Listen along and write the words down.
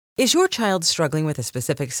Is your child struggling with a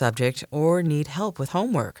specific subject or need help with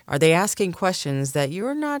homework? Are they asking questions that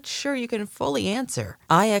you're not sure you can fully answer?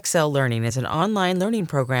 IXL Learning is an online learning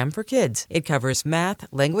program for kids. It covers math,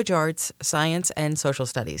 language arts, science, and social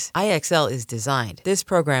studies. IXL is designed. This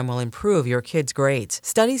program will improve your kids' grades.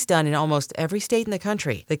 Studies done in almost every state in the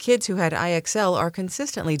country. The kids who had IXL are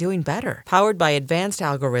consistently doing better. Powered by advanced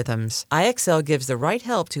algorithms, IXL gives the right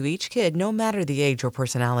help to each kid no matter the age or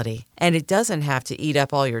personality. And it doesn't have to eat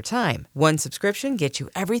up all your time. One subscription gets you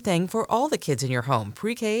everything for all the kids in your home,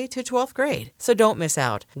 pre-K to 12th grade. So don't miss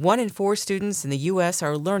out. 1 in 4 students in the U.S.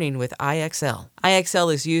 are learning with IXL.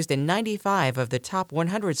 IXL is used in 95 of the top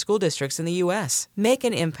 100 school districts in the U.S. Make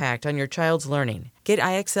an impact on your child's learning. Get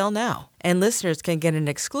IXL now. And listeners can get an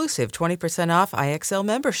exclusive 20% off IXL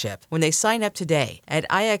membership when they sign up today at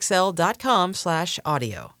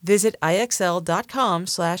IXL.com/audio. Visit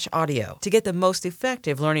IXL.com/audio to get the most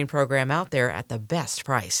effective learning program out there at the best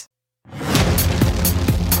price.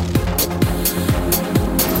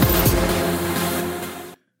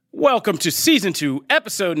 Welcome to Season 2,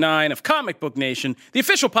 Episode 9 of Comic Book Nation, the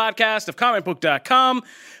official podcast of comicbook.com.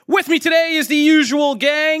 With me today is the usual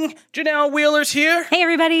gang. Janelle Wheeler's here. Hey,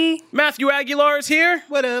 everybody. Matthew Aguilar's here.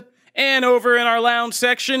 What up? And over in our lounge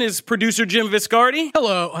section is producer Jim Viscardi.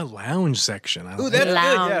 Hello, a lounge section. Ooh, that's good.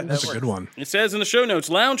 Yeah, That's a good one. It says in the show notes,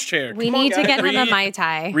 lounge chair. We need to get him a Mai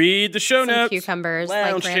Tai. Read the show Some notes. cucumbers,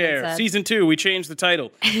 Lounge like chair. Brandon said. Season 2, we changed the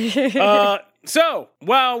title. So,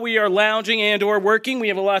 while we are lounging and or working, we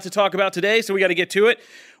have a lot to talk about today, so we got to get to it.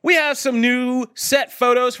 We have some new set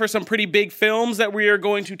photos for some pretty big films that we are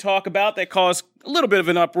going to talk about that caused a little bit of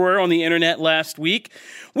an uproar on the internet last week.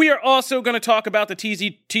 We are also going to talk about the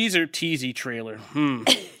teaser trailer.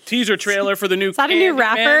 Teaser trailer for the new Is that a new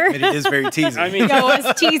rapper? It is very teasy. I mean, Yo,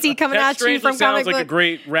 it's Teasy coming that at you from sounds comic like book. a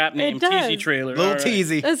great rap name, It does. Teasy trailer. little All right.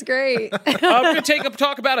 teasy. That's great. We're going to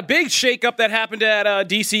talk about a big shakeup that happened at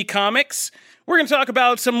DC Comics. We're going to talk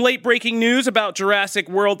about some late-breaking news about Jurassic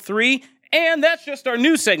World 3, and that's just our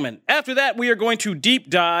news segment. After that, we are going to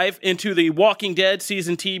deep dive into The Walking Dead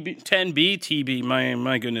Season 10B.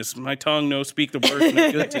 My goodness, my tongue no speak the word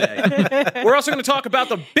not good today. We're also going to talk about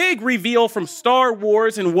the big reveal from Star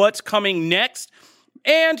Wars and what's coming next,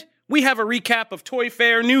 and we have a recap of Toy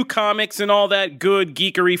Fair, new comics, and all that good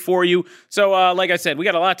geekery for you. So, like I said, we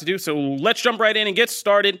got a lot to do, so let's jump right in and get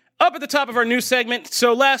started. Up at the top of our news segment,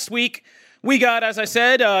 so last week, we got, as I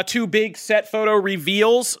said, 2 big set photo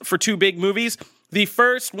reveals for 2 big movies. The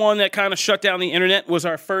first one that kind of shut down the internet was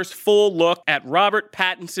our first full look at Robert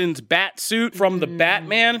Pattinson's bat suit from The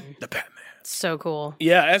Batman. The Batman. So cool.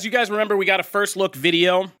 Yeah, as you guys remember, we got a first look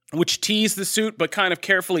video, which teased the suit, but kind of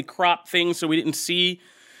carefully cropped things so we didn't see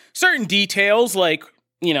certain details, like,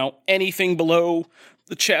 you know, anything below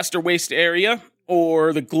the chest or waist area,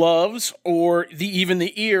 or the gloves, or even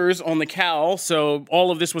the ears on the cowl. So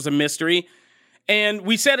all of this was a mystery. And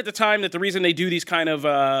we said at the time that the reason they do these kind of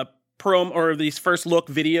or these first look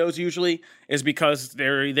videos usually is because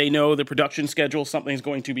they know the production schedule. Something's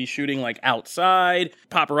going to be shooting like outside.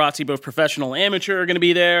 Paparazzi, both professional and amateur, are going to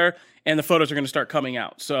be there, and the photos are going to start coming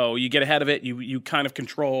out. So you get ahead of it. You kind of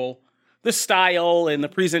control the style and the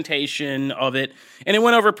presentation of it. And it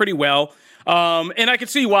went over pretty well. And I can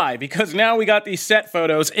see why, because now we got these set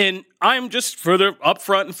photos, and I'm just further up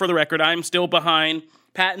front and for the record, I'm still behind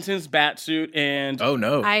Pattinson's bat suit. And Oh,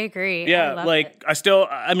 no. I agree. yeah, I love like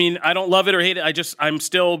it. I don't love it or hate it. I'm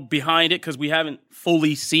still behind it because we haven't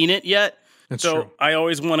fully seen it yet. That's so true. I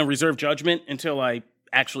always want to reserve judgment until I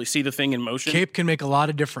actually see the thing in motion. Cape can make a lot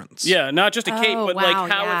of difference. Yeah, not just a cape, Oh, but wow,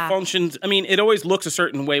 like how yeah. it functions. I mean, it always looks a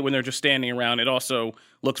certain way when they're just standing around. It also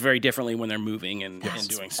looks very differently when they're moving and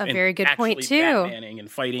doing a very good point, actually too. Batmaning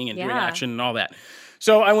and fighting and doing Yeah. action and all that.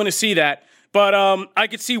 So I want to see that. But I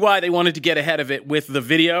could see why they wanted to get ahead of it with the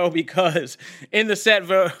video, because in the set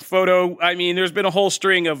photo, I mean, there's been a whole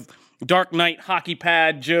string of Dark Knight hockey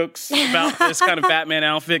pad jokes about this kind of Batman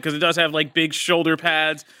outfit, because it does have like big shoulder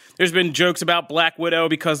pads. There's been jokes about Black Widow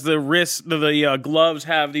because the gloves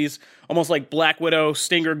have these almost like Black Widow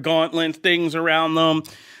stinger gauntlet things around them.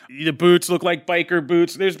 The boots look like biker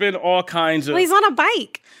boots. There's been all kinds of... Well, he's on a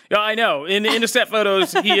bike. Yeah, I know. In the set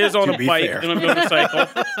photos, he is on a be bike fair. and a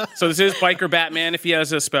motorcycle. So this is Biker Batman if he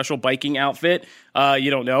has a special biking outfit.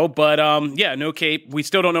 You don't know. But yeah, no cape. We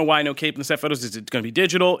still don't know why no cape in the set photos. Is it going to be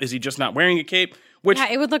digital? Is he just not wearing a cape? which Yeah,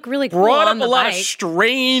 it would look really cool brought on up the a lot bike. of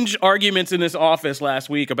strange arguments in this office last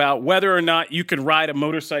week about whether or not you could ride a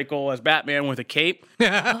motorcycle as Batman with a cape.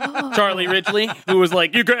 Charlie Ridgely, who was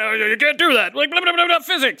like, you can't do that, like, blah, blah, blah, blah,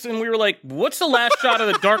 physics. And we were like, what's the last shot of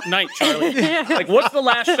The Dark Knight, Charlie? Like, what's the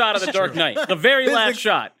last shot of The Dark Knight? The very last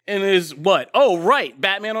shot. And is what? Oh, right,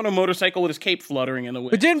 Batman on a motorcycle with his cape fluttering in the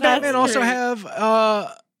wind. But didn't Batman also have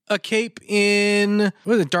a cape in,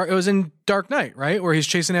 what was it? It was in Dark Knight, right? Where he's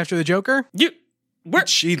chasing after the Joker?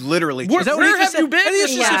 She literally. Where Is that what have just you said? been? I think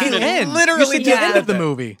it's just Yeah. the end. Literally You said the just end did of the that.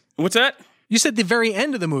 movie. What's that? You said the very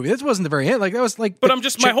end of the movie. That wasn't the very end. Like, that was like. But the I'm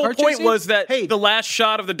just, my whole car point chasing? was that Hey. the last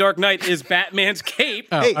shot of The Dark Knight is Batman's cape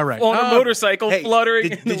Oh, all right. on a motorcycle Hey,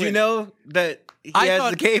 fluttering. in the did you wind. know that he I has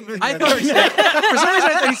thought- the cape? I thought he said, for some reason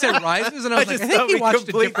I thought he said Rises, and I was like, just I think thought he we watched a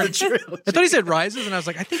complete the different. trilogy. I thought he said Rises, and I was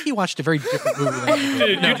like, I think he watched a very different movie. Than I did. Dude,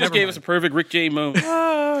 No, you just never gave mind. us a perfect Rick J. Moon.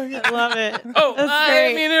 I love it. Oh, That's I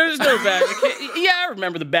great. mean, there's no back. Yeah, I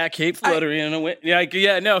remember the back cape fluttering in a wind.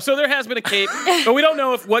 Yeah, no. So there has been a cape, but we don't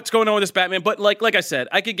know if what's going on with this Batman. But like I said,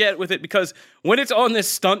 I could get with it because when it's on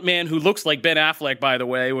this stuntman who looks like Ben Affleck, by the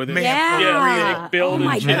way, with his Yeah. big build Oh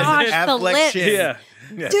my and gosh, the Affleck lips. shit. yeah.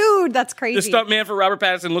 Dude, that's The crazy. stuntman for Robert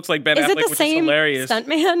Pattinson looks like Ben Is Affleck, it the which same is hilarious.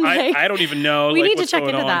 stuntman? Like- I don't even know. We like, need to what's check going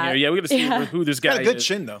into on that. Here. Yeah, we got to see Yeah. who this guy Got a good is.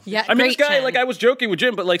 chin, though. Yeah, I mean, this great guy, chin. like, I was joking with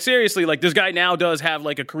Jim, but, like, seriously, like, this guy now does have,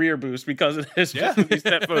 like, a career boost because of this, just of these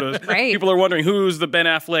set photos. Right. People are wondering who's the Ben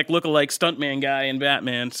Affleck lookalike stuntman guy in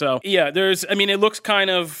Batman. So, yeah, it looks kind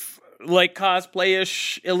of like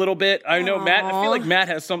cosplay-ish a little bit. I know Matt, I feel like Matt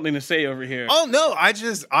has something to say over here. Oh no,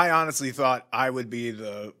 I honestly thought I would be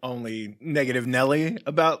the only negative Nelly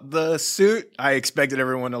about the suit. I expected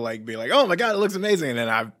everyone to like be like, "Oh my god, it looks amazing," and then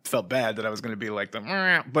I felt bad that I was going to be like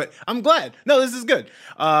the. But I'm glad. No, this is good.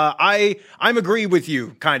 I'm agree with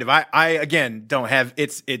you, kind of. I again don't have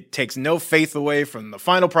it takes no faith away from the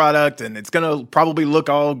final product, and it's gonna probably look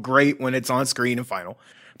all great when it's on screen and final.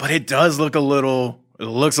 But it does look it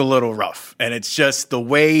looks a little rough, and it's just the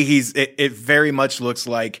way it very much looks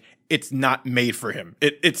like it's not made for him.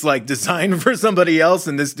 It's like designed for somebody else,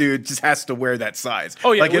 and this dude just has to wear that size.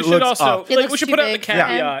 Oh yeah, like, we it should looks also off. It we looks should too put out the big.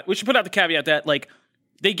 caveat. Yeah. We should put out the caveat that like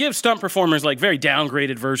they give stunt performers like very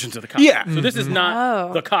downgraded versions of the costume. Yeah. So this is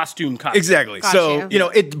not the costume. Exactly. So, you.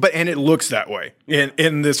 it looks that way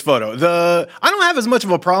in this photo. I don't have as much of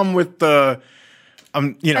a problem with the Are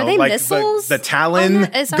they like missiles the Talon on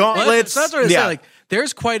that? Is that gauntlets. So that's what I yeah. say. Like,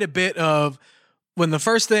 there's quite a bit of when the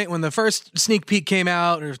first sneak peek came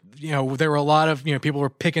out, or there were a lot of people were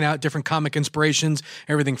picking out different comic inspirations,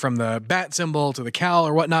 everything from the bat symbol to the cowl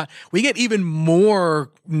or whatnot. We get even more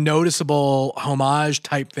noticeable homage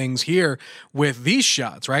type things here with these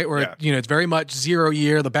shots, right? Where it's very much 0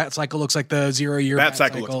 year. The bat cycle looks like the 0 year. Bat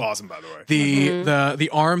cycle looks awesome, by the way. The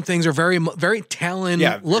arm things are very very Talon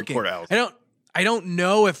very looking. Corvallis. I don't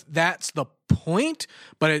know if that's the point,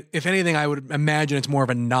 but if anything, I would imagine it's more of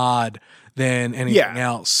a nod than anything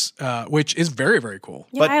else, which is very, very cool.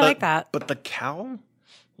 Yeah, I like that. But the cowl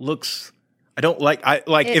looks. I don't like. I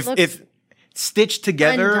like It looks if stitched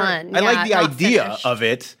together. undone. I like the Yeah, not idea finished. of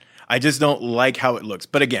it. I just don't like how it looks.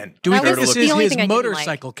 But again, Do we That think was this the is only his thing I didn't like.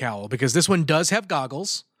 motorcycle cowl? Because this one does have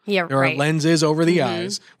goggles. Yeah, There are right. lenses over the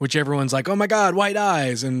eyes, which everyone's like, oh my God, white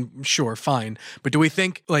eyes. And sure, fine. But do we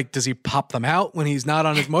think, like, does he pop them out when he's not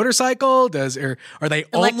on his motorcycle? Or are they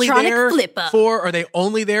only Electronic there flip-up. are they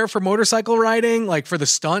only there for motorcycle riding? Like for the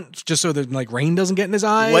stunt, just so that like rain doesn't get in his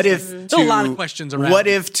eyes? What if There's a lot of questions around. What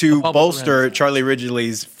if to the bubble bolster around. Charlie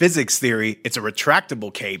Ridgely's physics theory, it's a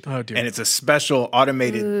retractable cape Oh, dear. and it's a special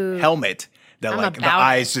automated helmet that like the about it.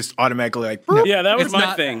 eyes just automatically like Yeah, that was It's my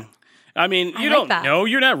not thing. I mean, you like don't that. know.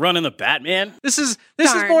 You're not running the Batman. This is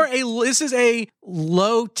Darn. this is a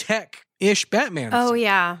low tech ish Batman. Oh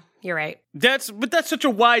yeah, you're right. That's such a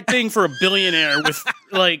wide thing for a billionaire with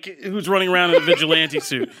like who's running around in a vigilante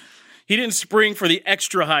suit. He didn't spring for the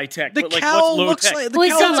extra high tech, The but like cowl what's low looks tech? like the Well,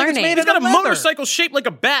 he's cowl still looks like it's learning. made He's out got a of leather. motorcycle shaped like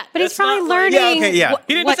a bat. But he's That's not probably like- learning. Yeah, okay, yeah.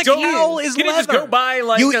 He didn't what just to go. cowl use. is He didn't just leather. go by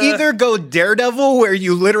like you either go Daredevil, where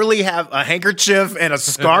you literally have a handkerchief and a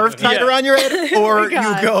scarf tied Yeah. around your head, or you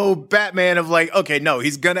God. go Batman of like, okay, no,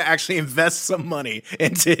 he's gonna actually invest some money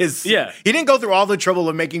into his. Yeah. he didn't go through all the trouble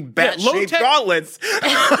of making bat-shaped low-tech- gauntlets.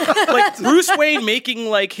 like Bruce Wayne making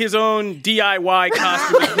like his own DIY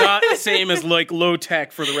costume is not the same as like low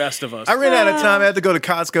tech for the rest of us. almost. I ran out of time. I had to go to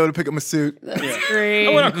Costco to pick up my suit. Great.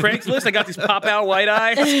 I went on Craigslist. I got these pop-out white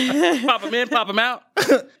eyes. Pop them in, pop them out.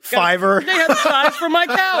 Fiverr. They had the size for my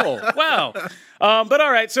cowl. Wow. But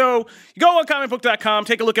all right, so you go on comicbook.com,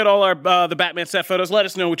 take a look at all our the Batman set photos. Let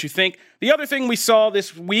us know what you think. The other thing we saw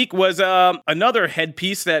this week was another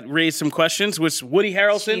headpiece that raised some questions, was Woody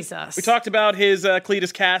Harrelson. Jesus. We talked about his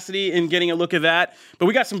Cletus Cassidy and getting a look at that, but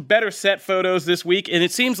we got some better set photos this week, and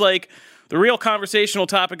it seems like the real conversational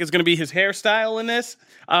topic is going to be his hairstyle in this.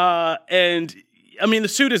 And I mean, the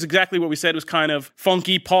suit is exactly what we said. It was kind of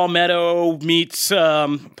funky. Palmetto meets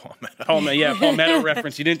Palmetto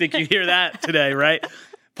reference. You didn't think you'd hear that today, right?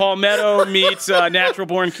 Palmetto meets Natural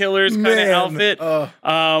Born Killers kind of outfit.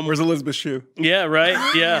 Where's Elizabeth Shue? Yeah,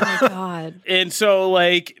 right. Yeah. Oh my God. And so,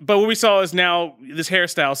 but what we saw is now this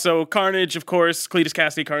hairstyle. So Carnage, of course, Cletus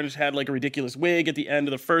Cassidy Carnage had like a ridiculous wig at the end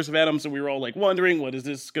of the first Venom. So we were all like wondering, what is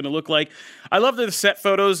this going to look like? I love that the set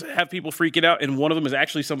photos have people freaking out. And one of them is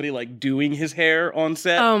actually somebody like doing his hair on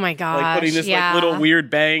set. Oh my gosh. Like putting this like little weird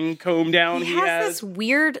bang comb down. He has this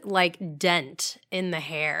weird like dent in the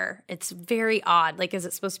hair. It's very odd. Like, is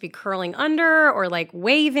it supposed to be curling under or like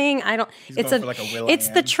waving? I don't. It's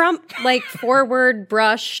the Trump like forward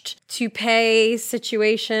brushed toupee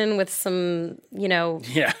situation with some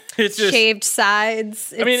it's just shaved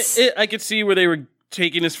sides. I mean, I could see where they were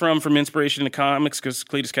taking this from inspiration in the comics because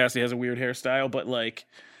Cletus Cassidy has a weird hairstyle, but like.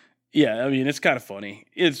 Yeah, I mean, it's kind of funny.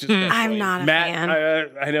 It's just I'm not a fan.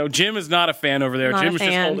 I know Jim is not a fan over there. Jim is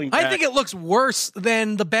just holding back. I think it looks worse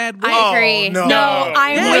than the bad wig. I agree. No.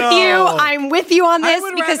 I'm with you. I'm with you on this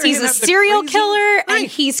because he's a serial killer and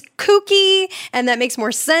he's kooky, and that makes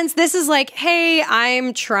more sense. This is like, hey,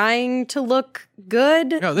 I'm trying to look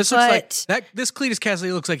good. No, this looks like that. This Cletus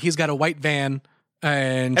Cassidy looks like he's got a white van.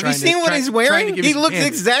 And have you seen what he's wearing? He looks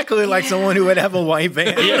exactly like someone who would have a white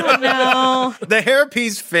van. No. The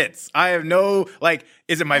hairpiece fits. I have no,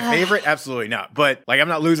 is it my favorite? Absolutely not. But, I'm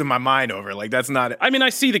not losing my mind over it. Like, that's not it. I mean,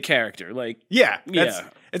 I see the character. Like,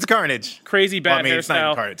 it's Carnage. Crazy bad hairstyle. It's not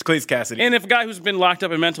even Carnage. It's Cletus Cassidy. And if a guy who's been locked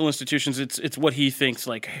up in mental institutions, it's what he thinks,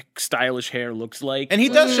 like, stylish hair looks like. And he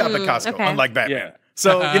does shop at Costco, unlike Batman. Yeah.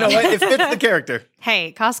 So, you know what? It fits the character.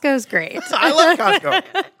 Hey, Costco's great. I love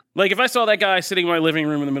Costco. Like, if I saw that guy sitting in my living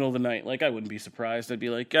room in the middle of the night, I wouldn't be surprised. I'd be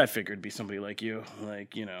like, I figured it'd be somebody like you.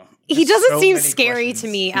 He doesn't seem scary to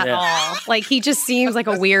me at all. Like, he just seems like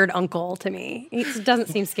a weird uncle to me. He doesn't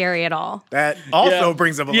seem scary at all. That also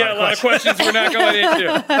brings up a lot of questions we're not going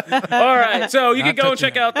into. All right, so you can go and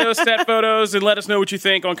check out those set photos and let us know what you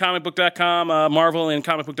think on comicbook.com, Marvel, and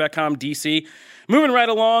comicbook.com, DC. Moving right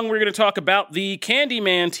along, we're going to talk about the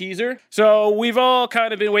Candyman teaser. So we've all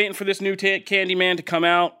kind of been waiting for this new Candyman to come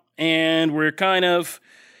out. And we're kind of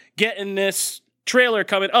getting this trailer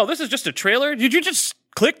coming. Oh, this is just a trailer? Did you just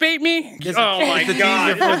clickbait me? Oh, my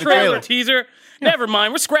God. Trailer teaser. Never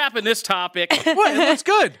mind. We're scrapping this topic. What? It looks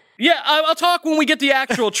good. Yeah, I'll talk when we get the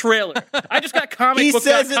actual trailer. I just got comicbook.com. He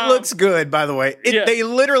says it looks good, by the way.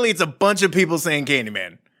 It's a bunch of people saying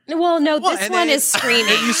Candyman. Well, no, this one is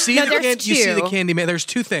screaming. You see the Candyman. There's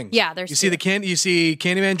two things. Yeah, there's two. You see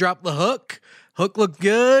Candyman drop the hook. Hook looked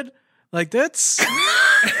good. Like, that's...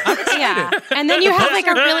 Yeah, and then you have like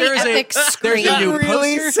a really epic scream. There's a new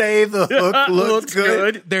really poster. Say the hook looks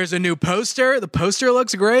good. There's a new poster. The poster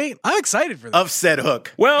looks great. I'm excited for that. Of said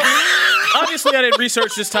hook. Well, obviously I didn't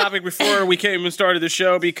research this topic before we came and started the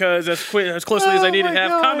show because as closely as I needed to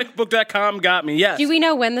have, comicbook.com got me. Yes. Do we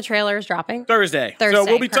know when the trailer is dropping? Thursday. So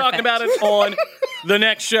we'll be talking about it on the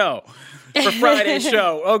next show. For Friday's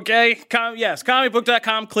show, okay? Yes,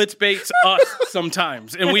 comicbook.com clickbaits us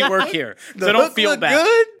sometimes, and we work here. So don't feel bad.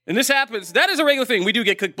 Good? And this happens. That is a regular thing. We do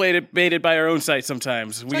get clickbaited by our own site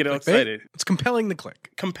sometimes. We get excited. It's compelling to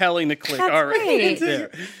click. Compelling to click. That's all right. Great.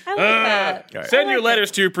 There. I like that. Send your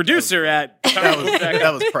letters to producer at comicbook.com.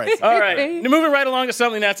 That was pricey. All right. Now, moving right along to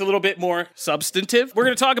something that's a little bit more substantive. We're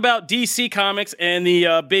going to talk about DC Comics and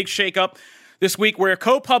the big shakeup this week, where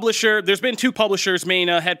there's been two publishers, main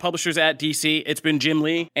head publishers at DC. It's been Jim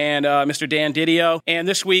Lee and Mr. Dan Didio. And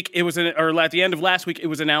this week, at the end of last week, it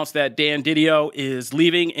was announced that Dan Didio is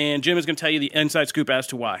leaving, and Jim is going to tell you the inside scoop as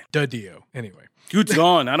to why. Didio, anyway. Good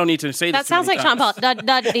on. I don't need to say that. That sounds like Sean Paul.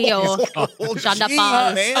 Didio.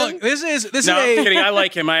 This is I'm kidding. I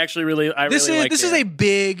like him. I really like him. This is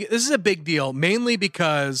a big deal, mainly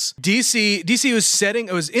because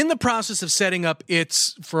DC was in the process of setting up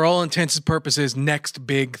its, for all intents and purposes, next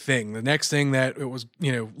big thing. The next thing that it was,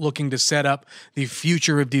 looking to set up the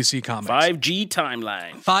future of DC Comics. 5G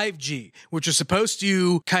timeline. 5G, which is supposed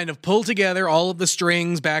to kind of pull together all of the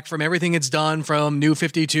strings back from everything it's done from New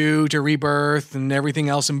 52 to Rebirth and everything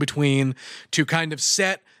else in between to kind of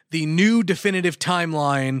set the new definitive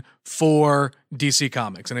timeline for DC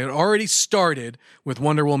Comics. And it had already started with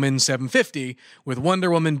Wonder Woman 750, with Wonder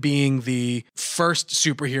Woman being the first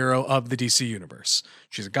superhero of the DC universe.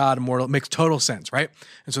 She's a god, immortal. It makes total sense, right?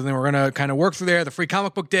 And so then we're going to kind of work through there. The Free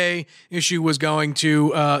Comic Book Day issue was going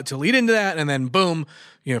to lead into that. And then boom,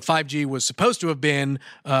 5G was supposed to have been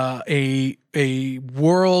a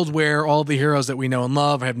world where all the heroes that we know and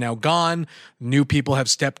love have now gone. New people have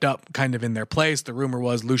stepped up kind of in their place. The rumor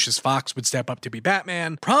was Lucius Fox would step up to be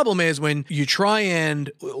Batman. Problem is, when you try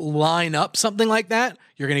and line up something like that,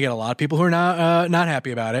 you're going to get a lot of people who are not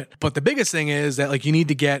happy about it. But the biggest thing is that you need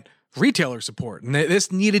to get retailer support. And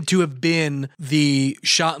this needed to have been the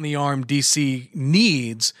shot in the arm DC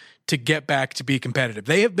needs to get back to be competitive.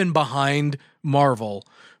 They have been behind Marvel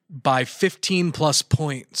by 15 plus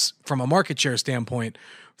points from a market share standpoint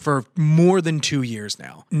for more than 2 years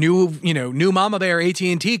now. New mama bear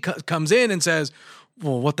AT&T comes in and says,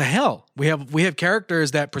 well, what the hell? We have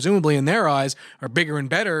characters that presumably in their eyes are bigger and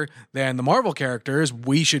better than the Marvel characters.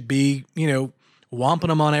 We should be, whomping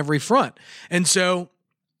them on every front. And so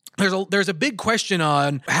there's a big question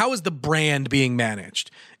on how is the brand being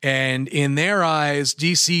managed? And in their eyes,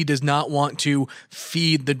 DC does not want to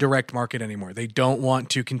feed the direct market anymore. They don't want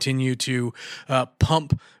to continue to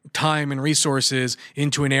pump time and resources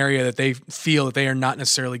into an area that they feel that they are not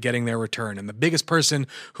necessarily getting their return. And the biggest person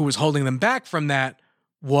who was holding them back from that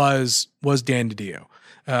was Dan DiDio.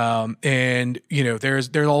 There's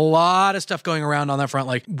a lot of stuff going around on that front.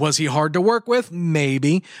 Like, was he hard to work with?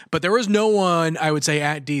 Maybe, but there was no one, I would say,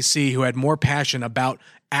 at DC who had more passion about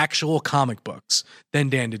actual comic books than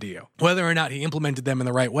Dan DiDio. Whether or not he implemented them in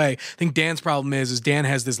the right way, I think Dan's problem is Dan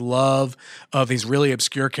has this love of these really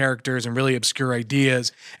obscure characters and really obscure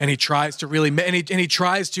ideas, and he tries to really he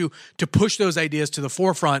tries to push those ideas to the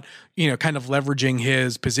forefront, kind of leveraging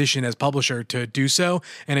his position as publisher to do so,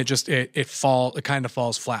 and it kind of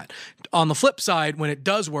falls flat. On the flip side, when it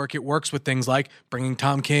does work, it works with things like bringing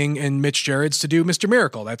Tom King and Mitch Gerads to do Mr.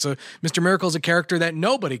 Miracle. Mr. Miracle is a character that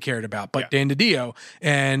nobody cared about, but Dan DiDio,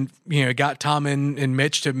 and got Tom and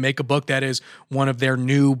Mitch to make a book that is one of their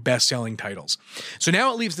new best-selling titles. So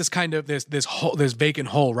now it leaves this kind of this vacant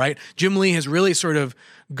hole, right? Jim Lee has really sort of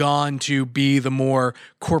gone to be the more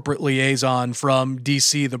corporate liaison from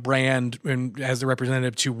DC, the brand, and as the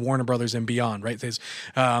representative to Warner Brothers and beyond, right?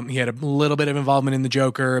 He had a little bit of involvement in the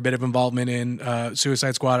Joker, a bit of involvement in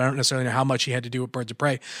Suicide Squad. I don't necessarily know how much he had to do with Birds of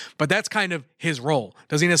Prey, but that's kind of his role.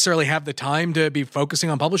 Does he necessarily have the time to be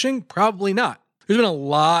focusing on publishing? Probably not. There's been a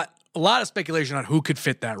lot of speculation on who could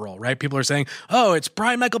fit that role, right? People are saying, oh, it's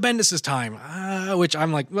Brian Michael Bendis' time, which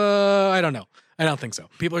I'm like, I don't know. I don't think so.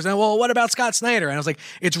 People are saying, well, what about Scott Snyder? And I was like,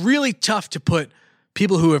 it's really tough to put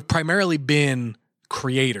people who have primarily been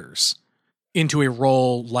creators into a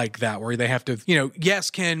role like that, where they have to,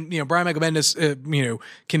 Brian Michael Bendis,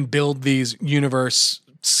 can build these universe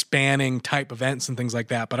spanning type events and things like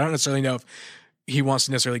that. But I don't necessarily know if he wants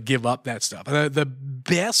to necessarily give up that stuff. The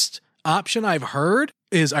best option I've heard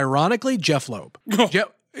is, ironically, Jeff Loeb.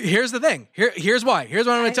 Here's the thing. Here's why. Here's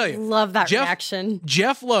what I'm going to tell you. Love that reaction.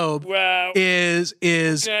 Jeff Loeb is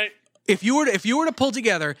if you were to pull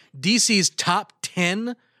together DC's top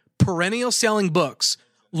 10 perennial selling books,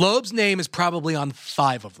 Loeb's name is probably on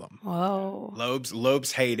 5 of them. Whoa.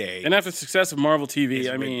 Loeb's heyday. And after the success of Marvel TV,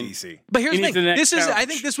 DC. But here's the thing. I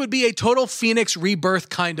think this would be a total Phoenix rebirth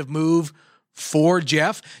kind of move for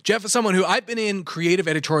Jeff. Jeff is someone who I've been in creative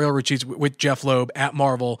editorial retreats with Jeff Loeb at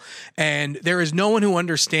Marvel, and there is no one who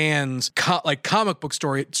understands comic book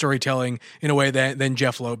storytelling in a way than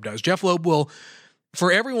Jeff Loeb does. Jeff Loeb will,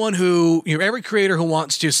 for everyone who, every creator who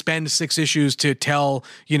wants to spend 6 issues to tell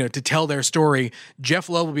their story, Jeff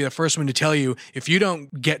Loeb will be the first one to tell you, if you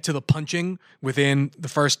don't get to the punching within the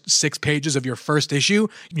first 6 pages of your first issue,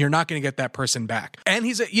 you're not going to get that person back. And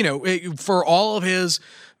he's, for all of his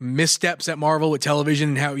missteps at Marvel with television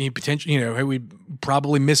and how he how we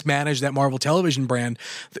probably mismanaged that Marvel television brand,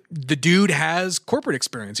 the dude has corporate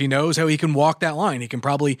experience. He knows how he can walk that line. He can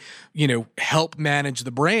probably, help manage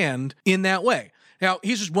the brand in that way. Now,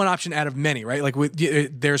 he's just one option out of many, right?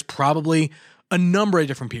 There's probably a number of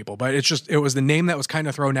different people, but it was the name that was kind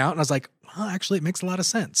of thrown out. And I was like, well, actually, it makes a lot of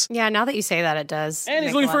sense. Yeah, now that you say that, it does. And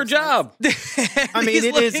he's looking for a job. I mean,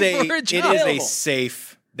 it is a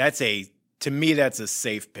safe, to me, that's a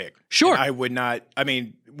safe pick. Sure. And I would not,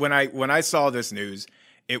 when I saw this news,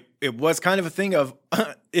 it was kind of a thing of,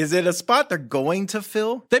 is it a spot they're going to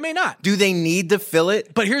fill? They may not. Do they need to fill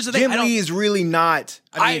it? But here's the thing. Jim Lee is really not.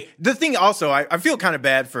 The thing also, I feel kind of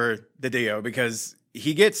bad for DiDio because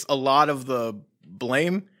he gets a lot of the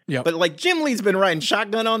blame Yep. But like Jim Lee's been riding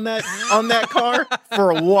shotgun on that car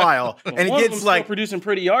for a while, and it One of gets them's like still producing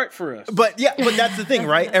pretty art for us. But that's the thing,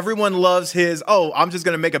 right? Everyone loves his, I'm just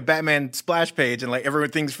going to make a Batman splash page and like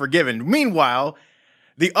everything's forgiven. Meanwhile,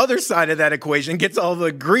 the other side of that equation gets all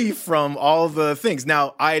the grief from all the things.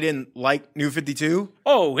 Now, I didn't like New 52.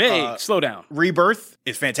 Oh, hey, slow down. Rebirth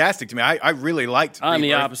is fantastic to me. I really liked I'm the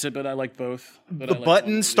Rebirth. opposite, but I like both. The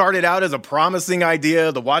Button started out as a promising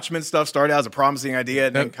idea. The Watchmen stuff started out as a promising idea,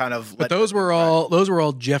 and then kind of. But those were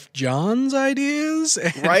all Jeff Johns' ideas,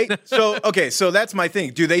 right? So that's my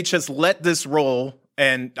thing. Do they just let this roll?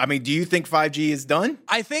 And I mean, do you think 5G is done?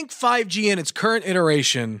 I think 5G in its current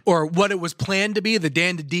iteration, or what it was planned to be, the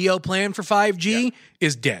Dan DiDio plan for 5G,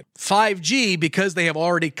 is dead. 5G, because they have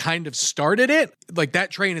already kind of started it, like that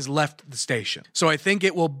train has left the station. So I think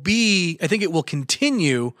it will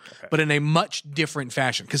continue, but in a much different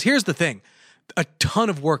fashion. Because here's the thing. A ton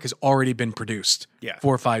of work has already been produced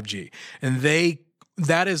for 5G. And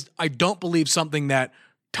I don't believe something that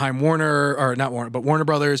Time Warner, or not Warner, but Warner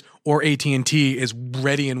Brothers or AT&T is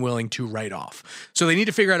ready and willing to write off. So they need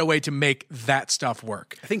to figure out a way to make that stuff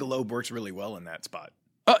work. I think Loeb works really well in that spot.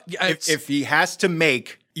 If he has to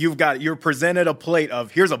make, you're presented a plate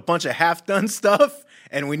of, here's a bunch of half-done stuff,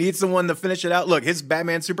 and we need someone to finish it out. Look, his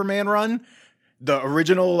Batman Superman run, the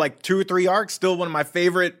original like 2 or 3 arcs, still one of my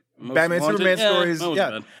favorite Batman Superman stories.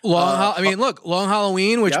 Long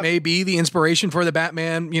Halloween, which may be the inspiration for the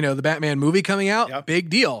Batman, the Batman movie coming out.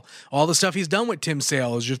 Big deal. All the stuff he's done with Tim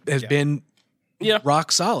Sale has been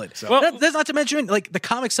rock solid. So. Well, that's not to mention like the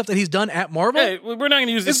comic stuff that he's done at Marvel. Hey, we're not going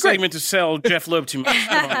to use this segment to sell Jeff Loeb too much.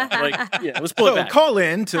 Let's pull it back. Call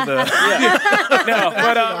in to the.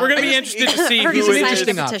 We're going to be interested to see who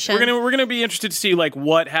we're going to be interested to see like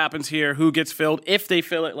what happens here, who gets filled, if they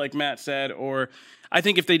fill it, like Matt said, or. I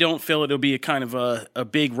think if they don't fill it, it'll be a kind of a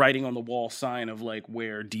big writing on the wall sign of like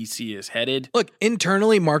where DC is headed. Look,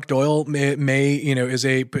 internally, Mark Doyle may is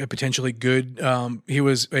a potentially good. He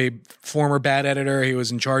was a former Bat editor. He was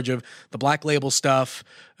in charge of the Black Label stuff.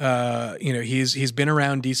 He's been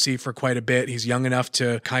around DC for quite a bit. He's young enough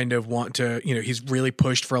to kind of want to. He's really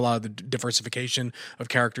pushed for a lot of the diversification of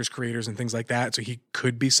characters, creators, and things like that. So he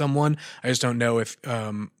could be someone. I just don't know if.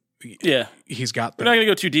 He's got. We're not going to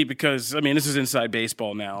go too deep because this is inside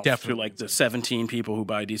baseball now. Definitely, for like the 17 people who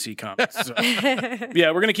buy DC comics. So.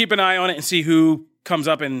 We're going to keep an eye on it and see who comes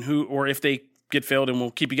up and who, or if they get filled, and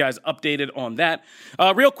we'll keep you guys updated on that.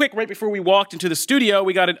 Real quick, right before we walked into the studio,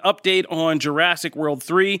 we got an update on Jurassic World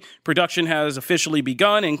 3. Production has officially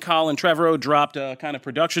begun, and Colin Trevorrow dropped a kind of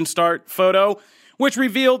production start photo, which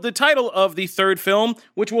revealed the title of the third film,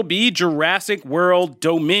 which will be Jurassic World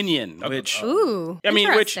Dominion. Interesting.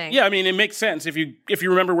 It makes sense. If you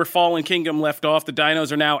remember where Fallen Kingdom left off, the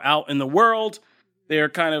dinos are now out in the world. They're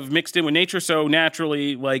kind of mixed in with nature, so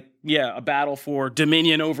naturally, a battle for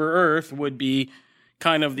dominion over Earth would be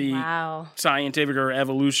kind of the scientific or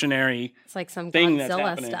evolutionary it's like some thing Godzilla that's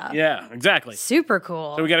happening. stuff. Yeah, exactly. Super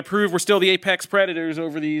cool. So we got to prove we're still the apex predators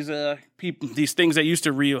over these these things that used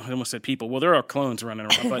to I almost said people. Well, there are clones running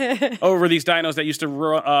around, but over these dinos that used to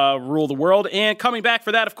rule the world. And coming back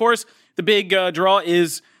for that, of course, the big draw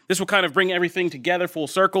is this will kind of bring everything together full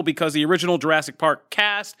circle because the original Jurassic Park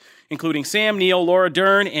cast, including Sam Neill, Laura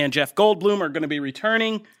Dern, and Jeff Goldblum, are going to be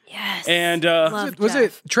returning. Yes. And was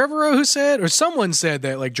it Trevorrow who said, or someone said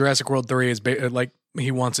that like Jurassic World 3 is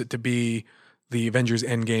he wants it to be the Avengers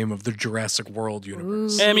Endgame of the Jurassic World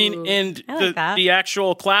universe. Ooh. The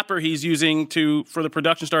actual clapper he's using for the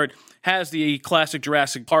production start has the classic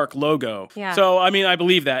Jurassic Park logo. Yeah. So, I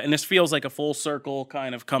believe that. And this feels like a full circle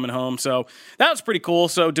kind of coming home. So that was pretty cool.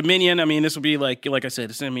 So Dominion, this will be like I said,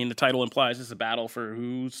 the title implies it's a battle for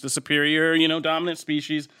who's the superior, dominant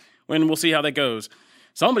species. And we'll see how that goes.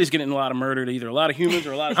 Somebody's getting a lot of murdered, either a lot of humans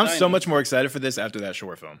or a lot of I'm dinos. so much more excited for this after that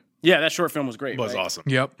short film. Yeah, that short film was great. It was awesome.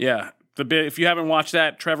 Yep. Yeah. If you haven't watched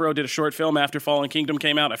that, Trevorrow did a short film after Fallen Kingdom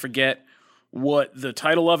came out. I forget what the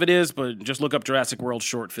title of it is, but just look up Jurassic World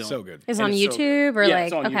short film. So good. It's on YouTube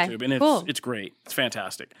it's on YouTube, and it's great. It's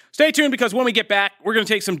fantastic. Stay tuned because when we get back, we're going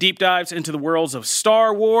to take some deep dives into the worlds of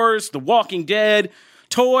Star Wars, The Walking Dead,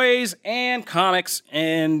 toys, and comics.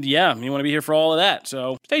 And you want to be here for all of that.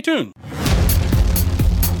 So stay tuned.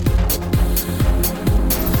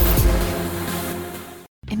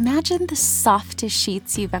 Imagine the softest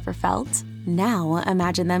sheets you've ever felt. Now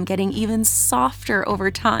imagine them getting even softer over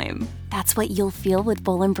time. That's what you'll feel with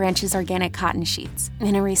Boll & Branch's organic cotton sheets.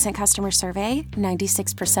 In a recent customer survey,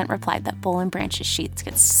 96% replied that Boll & Branch's sheets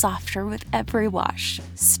get softer with every wash.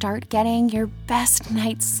 Start getting your best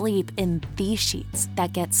night's sleep in these sheets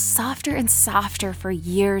that get softer and softer for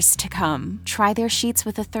years to come. Try their sheets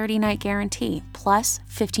with a 30-night guarantee, plus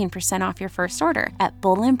 15% off your first order at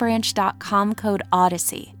bollandbranch.com code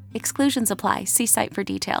Odyssey. Exclusions apply. See site for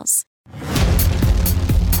details.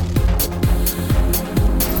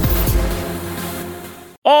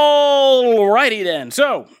 Alrighty then.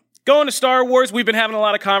 So, going to Star Wars, we've been having a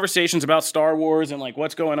lot of conversations about Star Wars and like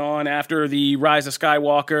what's going on after the Rise of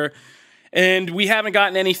Skywalker. And we haven't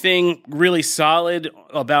gotten anything really solid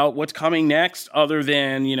about what's coming next other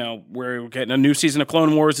than, you know, we're getting a new season of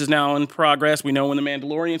Clone Wars is now in progress. We know when The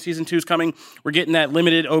Mandalorian Season 2 is coming. We're getting that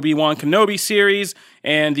limited Obi-Wan Kenobi series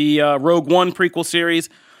and the Rogue One prequel series.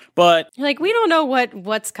 But like, we don't know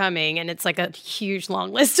what's coming, and it's like a huge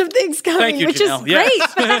long list of things coming, thank you, which Janelle. is great.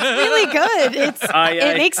 But that's really good.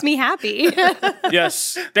 It makes me happy.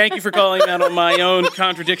 Yes, thank you for calling that on my own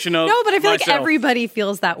contradiction of No, but I feel myself. like everybody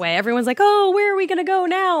feels that way. Everyone's like, "Oh, where are we going to go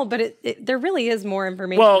now?" But there really is more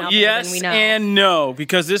information out there yes than we know. and no,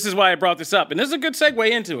 because this is why I brought this up, and this is a good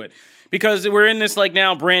segue into it, because we're in this like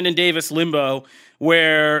now Brandon Davis limbo.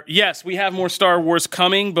 Where, yes, we have more Star Wars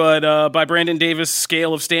coming, but by Brandon Davis'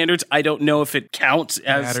 scale of standards, I don't know if it counts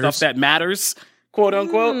as stuff that matters, quote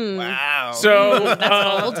unquote. Wow. So That's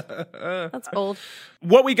bold. That's bold.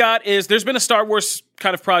 What we got is there's been a Star Wars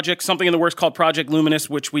kind of project, something in the works called Project Luminous,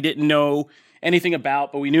 which we didn't know anything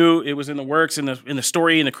about, but we knew it was in the works, and the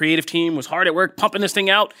story and the creative team was hard at work pumping this thing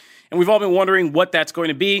out. And we've all been wondering what that's going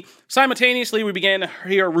to be. Simultaneously, we began to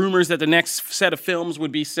hear rumors that the next set of films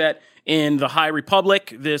would be set in the High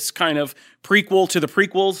Republic, this kind of prequel to the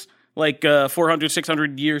prequels, like 400,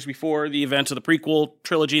 600 years before the events of the prequel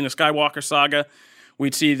trilogy and the Skywalker saga.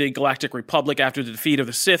 We'd see the Galactic Republic after the defeat of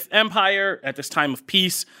the Sith Empire at this time of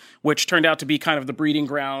peace, which turned out to be kind of the breeding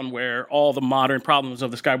ground where all the modern problems of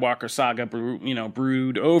the Skywalker saga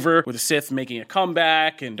brewed over, with the Sith making a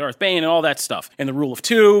comeback and Darth Bane and all that stuff. And the Rule of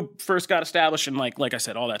Two first got established and like I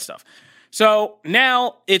said, all that stuff. So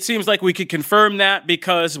now it seems like we could confirm that,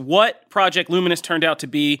 because what Project Luminous turned out to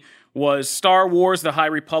be was Star Wars, the High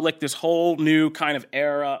Republic, this whole new kind of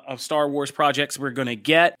era of Star Wars projects we're going to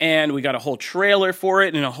get. And we got a whole trailer for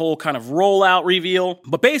it and a whole kind of rollout reveal.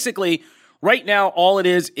 But basically, right now, all it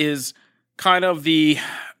is kind of the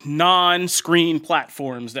non-screen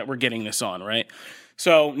platforms that we're getting this on, right?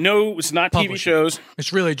 So no, it's not Publishing. TV shows.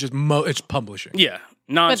 It's really just it's publishing. Yeah.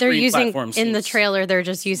 But they're using, platforms. in the trailer, they're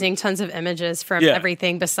just using tons of images from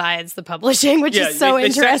everything besides the publishing, which is so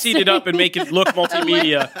interesting. They sexied it up and make it look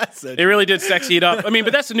multimedia. They really did sexy it up. I mean,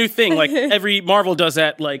 but that's a new thing. Like, every Marvel does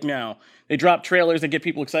that, like, now. They drop trailers that get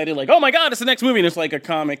people excited, like, oh my God, it's the next movie. And it's like a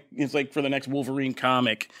comic. It's like for the next Wolverine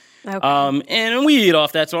comic. Okay. And we eat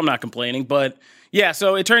off that, so I'm not complaining. But yeah,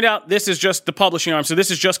 so it turned out this is just the publishing arm. So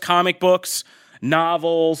this is just comic books,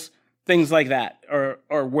 novels, things like that,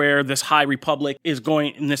 or where this High Republic is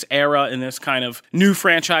going in this era, and this kind of new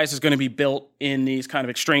franchise is going to be built in these kind of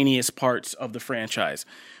extraneous parts of the franchise.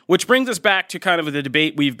 Which brings us back to kind of the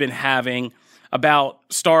debate we've been having about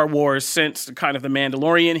Star Wars since kind of The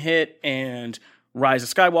Mandalorian hit and Rise of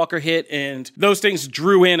Skywalker hit, and those things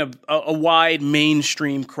drew in a wide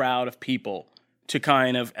mainstream crowd of people to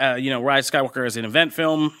kind of, Rise of Skywalker as an event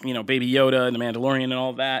film, Baby Yoda and The Mandalorian and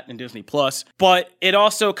all that, and Disney+. But it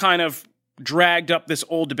also kind of dragged up this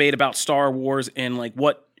old debate about Star Wars and, like,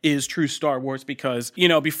 what is true Star Wars, because,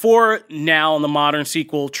 before now in the modern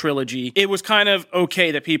sequel trilogy, it was kind of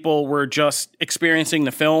okay that people were just experiencing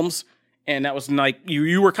the films, and that was like,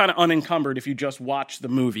 you were kind of unencumbered if you just watched the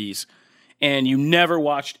movies, and you never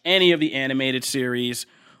watched any of the animated series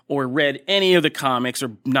or read any of the comics or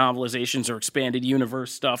novelizations or expanded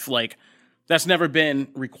universe stuff. Like, that's never been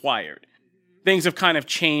required. Things have kind of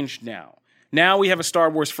changed now. Now we have a Star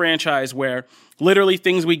Wars franchise where literally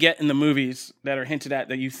things we get in the movies that are hinted at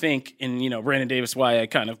that you think, and, Brandon Davis, why I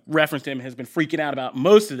kind of referenced him, has been freaking out about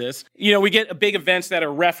most of this. We get big events that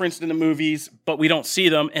are referenced in the movies, but we don't see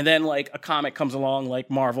them. And then, like, a comic comes along, like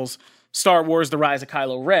Marvel's Star Wars, The Rise of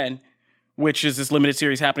Kylo Ren, which is this limited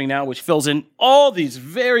series happening now, which fills in all these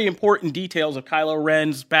very important details of Kylo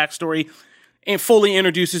Ren's backstory and fully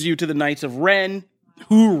introduces you to the Knights of Ren,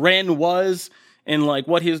 who Ren was, and, like,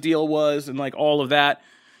 what his deal was, and, like, all of that.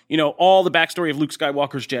 All the backstory of Luke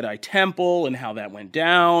Skywalker's Jedi Temple and how that went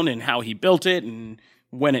down and how he built it and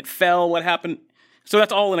when it fell, what happened. So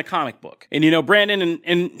that's all in a comic book. And, you know, Brandon,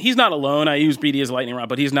 and he's not alone. I use BD as a lightning rod,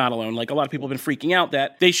 but he's not alone. Like, a lot of people have been freaking out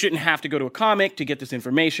that they shouldn't have to go to a comic to get this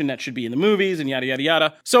information that should be in the movies and yada, yada,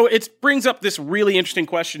 yada. So it brings up this really interesting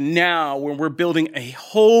question now when we're building a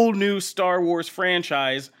whole new Star Wars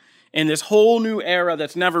franchise in this whole new era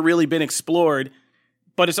that's never really been explored,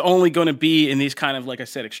 but it's only going to be in these kind of, like I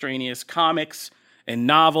said, extraneous comics and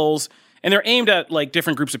novels. And they're aimed at, like,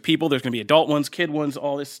 different groups of people. There's going to be adult ones, kid ones,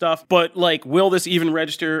 all this stuff. But, like, will this even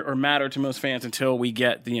register or matter to most fans until we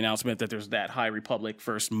get the announcement that there's that High Republic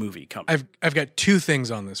first movie coming? I've got two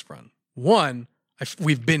things on this front. One,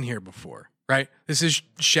 we've been here before, right? This is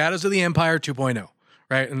Shadows of the Empire 2.0,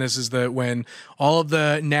 right? And this is when all of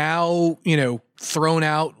the now, you know, thrown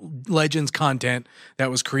out Legends content that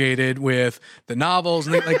was created with the novels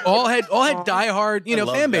and like all had diehard, you know,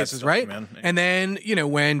 fan bases, stuff, right? Man. And then, you know,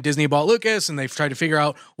 when Disney bought Lucas and they've tried to figure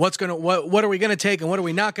out what are we going to take and what are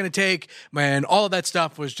we not going to take, man, all of that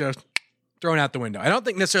stuff was just thrown out the window. I don't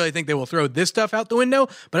necessarily think they will throw this stuff out the window,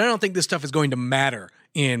 but I don't think this stuff is going to matter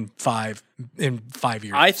in 5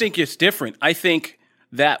 years. I think it's different. I think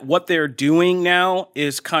that what they're doing now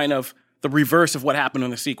is kind of the reverse of what happened in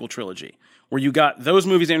the sequel trilogy, where you got those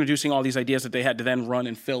movies introducing all these ideas that they had to then run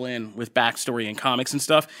and fill in with backstory and comics and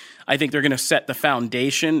stuff. I think they're going to set the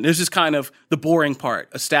foundation. This is kind of the boring part,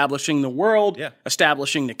 establishing the world,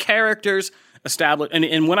 establishing the characters,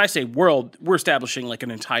 and when I say world, we're establishing like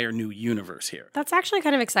an entire new universe here. That's actually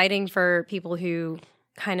kind of exciting for people who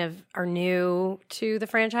kind of are new to the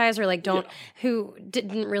franchise or like who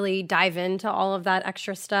didn't really dive into all of that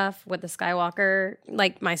extra stuff with the Skywalker,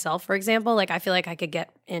 like myself, for example. Like, I feel like I could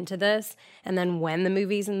get into this, and then when the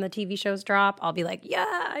movies and the TV shows drop, I'll be like, yeah,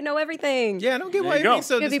 I know everything. Yeah, I don't get why you're being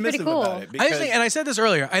so dismissive about it. I think, and I said this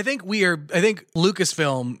earlier, I think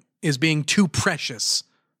Lucasfilm is being too precious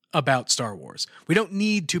about Star Wars. We don't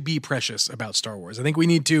need to be precious about Star Wars. I think we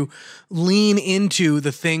need to lean into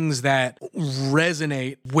the things that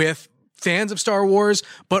resonate with fans of Star Wars,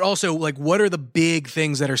 but also like what are the big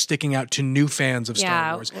things that are sticking out to new fans of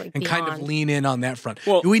Star Wars, and kind of lean in on that front.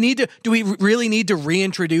 Well, do we really need to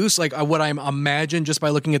reintroduce like what I imagine just by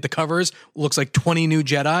looking at the covers looks like 20 new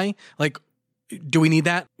Jedi? Like, do we need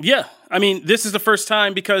that? Yeah. I mean, this is the first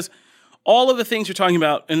time because all of the things you're talking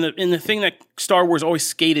about, and the thing that Star Wars always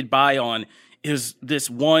skated by on is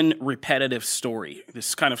this one repetitive story,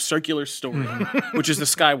 this kind of circular story, which is the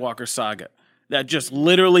Skywalker saga, that just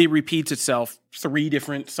literally repeats itself 3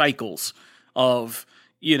 different cycles of,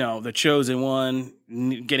 you know, the chosen one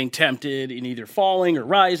getting tempted and either falling or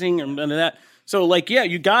rising or none of that. So, like, yeah,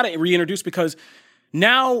 you got to reintroduce because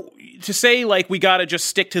now, to say, like, we got to just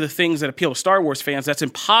stick to the things that appeal to Star Wars fans, that's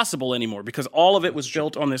impossible anymore because all of it was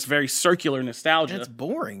built on this very circular nostalgia. That's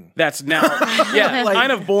boring. That's now,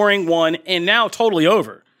 kind of boring one, and now totally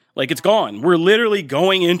over. Like, it's gone. We're literally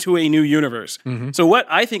going into a new universe. Mm-hmm. So what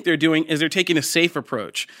I think they're doing is they're taking a safe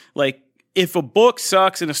approach. Like, if a book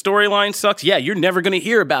sucks and a storyline sucks, you're never going to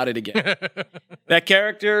hear about it again. That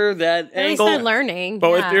character, that angle. At least they're learning.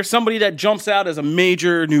 But if there's somebody that jumps out as a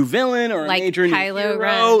major new villain or a major new hero,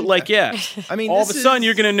 Ren. like, I mean, all of a sudden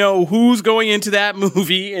you're going to know who's going into that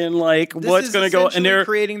movie and like what's going to go. And they're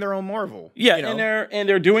creating their own Marvel. Yeah, you know? and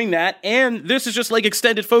they're doing that. And this is just like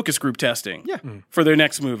extended focus group testing. For their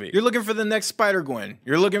next movie. You're looking for the next Spider-Gwen.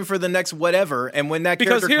 You're looking for the next whatever. And when that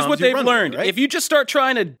because character here's comes, what they've learned: right? if you just start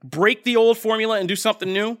trying to break the old formula and do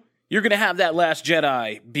something new, you're going to have that Last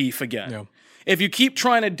Jedi beef again. Yeah. If you keep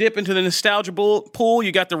trying to dip into the nostalgia pool,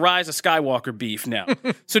 you got the Rise of Skywalker beef now.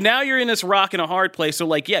 So now you're in this rock and a hard place. So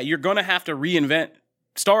like, you're going to have to reinvent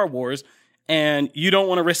Star Wars, and you don't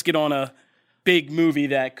want to risk it on a big movie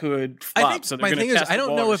that could flop. I think so my thing is, I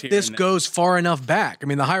don't know if this goes far enough back. I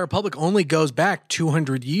mean, the High Republic only goes back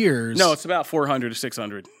 200 years. No, it's about 400 to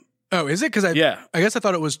 600. Oh, is it? Because I guess I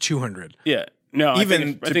thought it was 200. Yeah. No, even I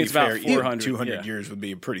think to be it's about fair, 400. 200 years would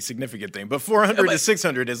be a pretty significant thing. But 400 to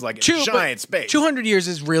 600 is like a giant space. 200 years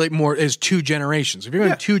is really is 2 generations. If you're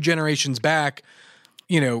going 2 generations back,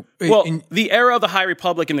 you know. Well, the era of the High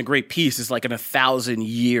Republic and the Great Peace is like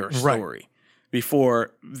 1,000-year story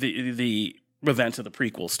before the events of the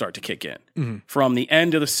prequels start to kick in. Mm-hmm. From the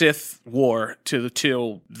end of the Sith War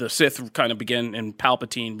till the Sith kind of began and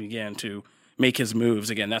Palpatine began to make his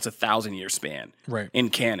moves again. That's 1,000-year span in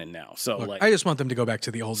canon now. So look, I just want them to go back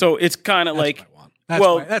to the old. So it's kind of like,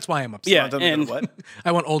 that's why I'm upset. Yeah, and what?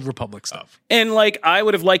 I want old Republic stuff. And like, I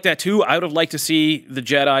would have liked that too. I would have liked to see the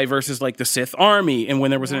Jedi versus like the Sith army, and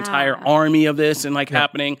when there was an entire army of this and like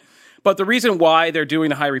happening. But the reason why they're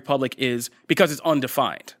doing the High Republic is because it's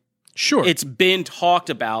undefined. Sure, it's been talked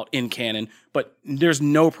about in canon, but there's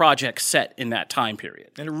no project set in that time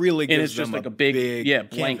period. And it really gives it's just them like a big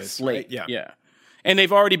blank canvas, slate. Right? Yeah. And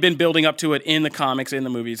they've already been building up to it in the comics, in the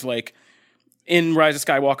movies. Like, in Rise of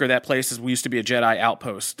Skywalker, that place used to be a Jedi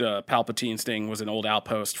outpost. Palpatine's thing was an old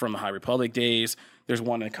outpost from the High Republic days. There's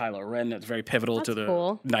one in Kylo Ren that's very pivotal to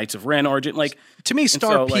the Knights of Ren origin. Like, to me,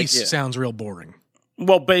 Star Piece sounds real boring.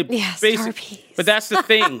 Well, Star Piece. But that's the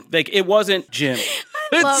thing. Like, it wasn't Jim.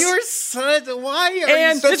 You're such why are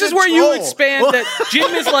and you such this is a where troll? you expand that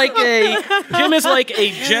Jim is like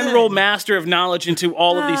a general master of knowledge into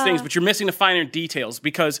all of these things, but you're missing the finer details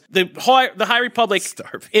because the High Republic,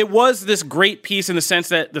 it was this great piece in the sense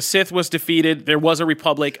that the Sith was defeated, there was a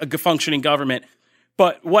republic, a functioning government.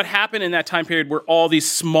 But what happened in that time period were all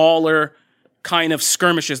these smaller kind of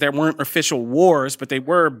skirmishes that weren't official wars, but they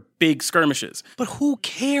were big skirmishes. But who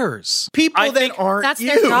cares? People that aren't that's you.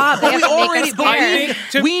 their job. They have to make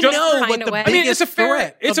us care. We know what the biggest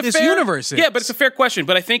threat of this universe is. Yeah, but it's a fair question.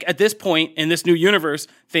 But I think at this point in this new universe,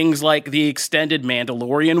 things like the extended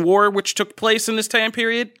Mandalorian War, which took place in this time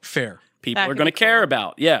period, fair. People are going to care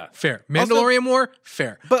about. Yeah. Fair. Mandalorian War?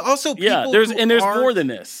 Fair. But also people there's more than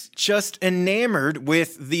this. Just enamored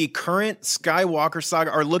with the current Skywalker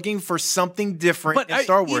saga are looking for something different in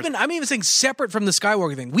Star Wars. I'm even saying separate from the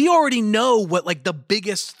Skywalker thing. We already know what like the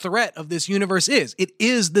biggest threat of this universe is. It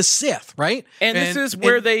is the Sith, right? And this is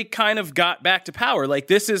where they kind of got back to power. Like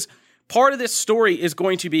this is part of this story is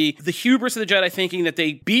going to be the hubris of the Jedi thinking that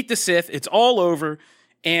they beat the Sith. It's all over.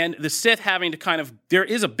 And the Sith having to there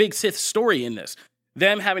is a big Sith story in this.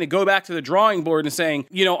 Them having to go back to the drawing board and saying,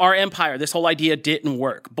 our empire, this whole idea didn't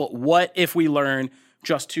work. But what if we learn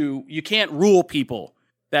you can't rule people.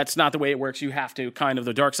 That's not the way it works. You have to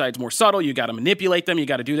the dark side's more subtle. You got to manipulate them. You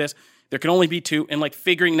got to do this. There can only be two and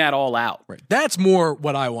figuring that all out. Right. That's more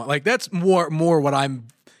what I want. Like that's more what I'm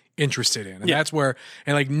interested in. And that's where,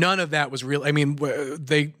 none of that was real. I mean,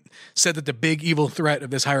 they said that the big evil threat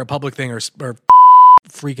of this High Republic thing are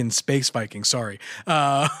freaking space Vikings, sorry.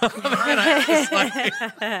 Bleep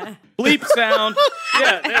sound.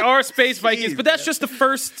 Yeah, there are space Vikings, but that's just the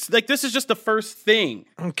first, this is just the first thing.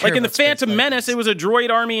 Like in the Phantom Menace, it was a droid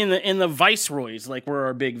army and the Viceroys, were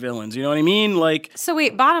our big villains. You know what I mean? So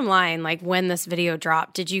wait, bottom line, when this video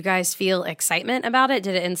dropped, did you guys feel excitement about it?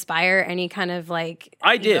 Did it inspire any kind of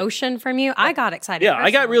emotion from you? I got excited. Yeah, I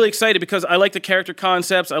got really excited because I like the character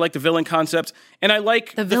concepts, I like the villain concepts, and I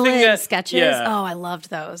like the villain thing that, sketches. Yeah. Oh, I loved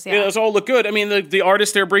those. Yeah, those all look good. I mean, the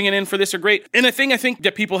artists they're bringing in for this are great. And the thing I think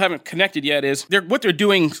that people haven't connected yet is what they're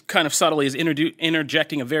doing kind of subtly is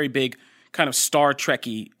interjecting a very big kind of Star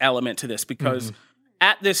Trek-y element to this because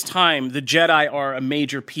at this time, the Jedi are a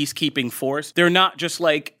major peacekeeping force. They're not just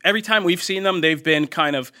every time we've seen them, they've been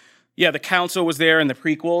kind of, the Council was there in the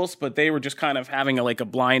prequels, but they were just kind of having a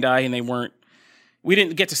blind eye and we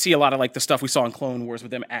didn't get to see a lot of the stuff we saw in Clone Wars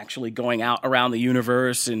with them actually going out around the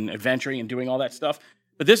universe and adventuring and doing all that stuff.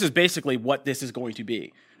 But this is basically what this is going to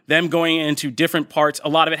be. Them going into different parts. A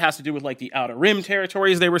lot of it has to do with the Outer Rim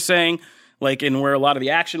territories they were saying, and where a lot of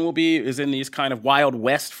the action will be is in these kind of Wild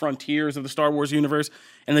West frontiers of the Star Wars universe.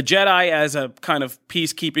 And the Jedi as a kind of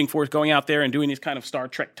peacekeeping force going out there and doing these kind of Star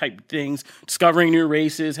Trek type things, discovering new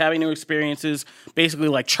races, having new experiences,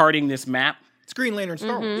 basically charting this map. It's Green Lantern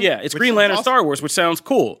Star Wars. Yeah, it's Green Lantern Star Wars, which sounds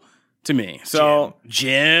cool to me. So,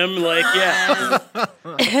 Jim, yeah.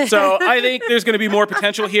 So I think there's going to be more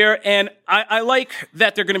potential here. And I like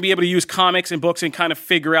that they're going to be able to use comics and books and kind of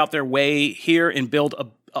figure out their way here and build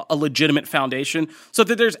a legitimate foundation so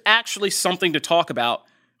that there's actually something to talk about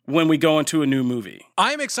when we go into a new movie.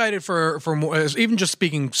 I'm excited for more, even just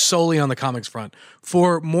speaking solely on the comics front,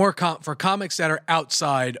 for more for comics that are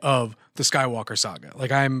outside of the Skywalker saga.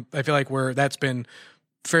 I feel like that's been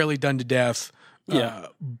fairly done to death. Yeah.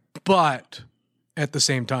 But at the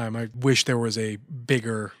same time, I wish there was a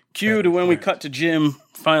bigger cue to when we cut to Jim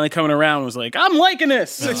finally coming around was I'm liking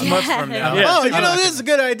this. 6 months from now. Yeah. This is a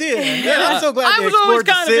good idea. Yeah, I'm so glad I was always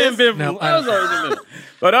kind of ambivalent. I was always ambivalent.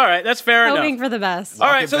 But all right, that's fair enough. Hoping for the best.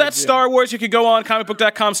 All right, so that's Star Wars. You could go on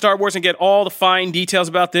comicbook.com, Star Wars, and get all the fine details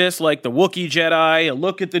about this, like the Wookiee Jedi, a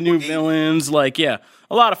look at the new villains, a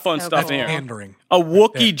lot of fun stuff in here. Pandering. A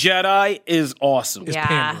Wookiee Jedi is awesome. Is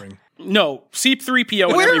pandering. No, C-3PO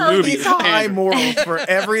in Where every are movie these is high pandering. morals for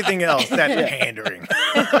everything else that's pandering?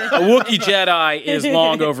 A Wookiee Jedi is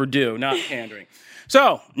long overdue, not pandering.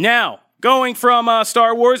 So, now, going from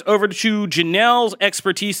Star Wars over to Janelle's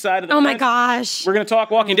expertise side of the Oh my fence. gosh. We're going to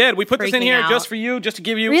talk Walking Dead. We put this in Freaking here out. just for you, just to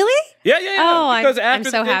give you... Really? Yeah. Oh, because I'm after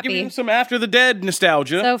so the Dead, happy. give you some After the Dead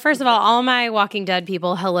nostalgia. So first of all my Walking Dead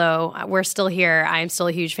people, hello. We're still here. I'm still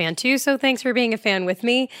a huge fan too, so thanks for being a fan with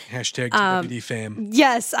me. Hashtag TWD fam.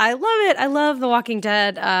 Yes, I love it. I love The Walking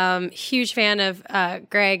Dead. Huge fan of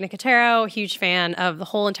Greg Nicotero. Huge fan of the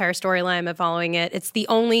whole entire storyline. I've been following it. It's the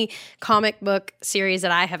only comic book series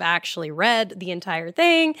that I have actually read the entire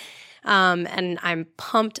thing. And I'm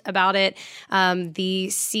pumped about it.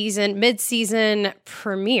 The mid-season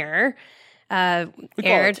premiere we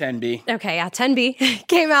call aired. it 10B. Okay, yeah, 10B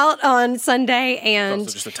came out on Sunday, and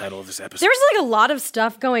Also just the title of this episode. there was like a lot of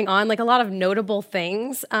stuff going on, like a lot of notable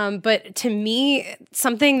things. But to me,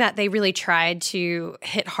 something that they really tried to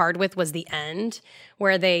hit hard with was the end,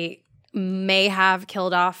 where they may have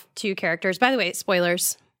killed off 2 characters. By the way,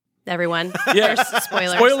 spoilers, everyone. Yeah. There's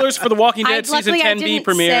spoilers. Spoilers for The Walking Dead season luckily I 10B didn't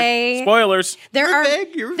premiere. say- Spoilers. There are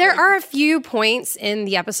You're there vague. are a few points in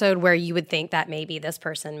the episode where you would think that maybe this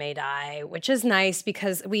person may die, which is nice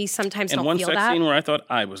because we sometimes And don't one feel sex that. scene where I thought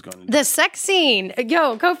I was going to die. The sex scene.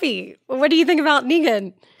 Yo, Kofi, what do you think about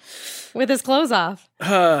Negan with his clothes off?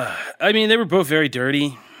 I mean, they were both very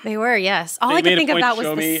dirty. They were, yes. All They I could made a think point about to show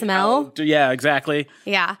was me the smell. yeah, exactly.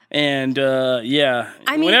 Yeah. And yeah,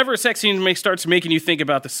 I mean- whenever a sex scene starts making you think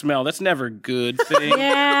about the smell, that's never a good thing.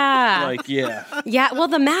 Yeah. Like, yeah. Yeah, well,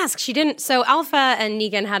 the mask, she didn't. So Alpha and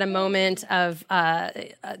Negan had a moment of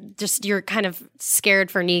just you're kind of scared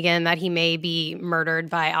for Negan that he may be murdered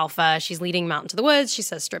by Alpha. She's leading him out into the woods. She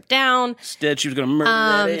says, strip down. Instead, she was going to murder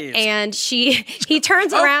that ace. And he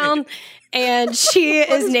turns around and she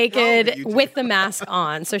is naked with the mask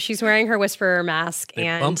on. So she's wearing her Whisperer mask They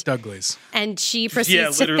bumped Douglas. and she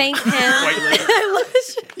proceeds to literally. thank him.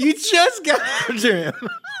 You just got after him.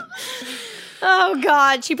 Oh,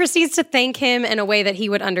 God. She proceeds to thank him in a way that he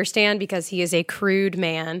would understand because he is a crude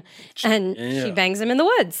man. And she bangs him in the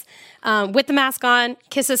woods with the mask on,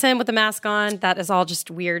 kisses him with the mask on. That is all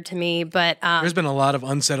just weird to me. But There's been a lot of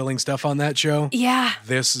unsettling stuff on that show. yeah.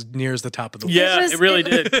 This nears the top of the list. Yeah, was- it really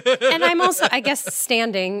did. And I'm also, I guess,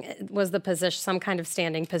 standing was the position, some kind of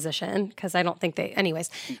standing position, because I don't think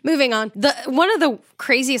anyways, moving on. One of the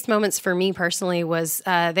craziest moments for me personally was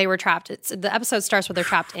they were trapped. The episode starts with they're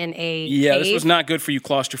trapped in a Yeah, cave. this was not good for you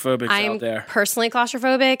claustrophobics I'm out there. personally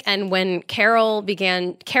claustrophobic, and when Carol,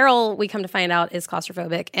 we come to find out, is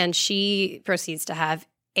claustrophobic, and she proceeds to have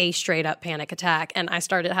a straight up panic attack, and I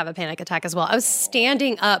started to have a panic attack as well. I was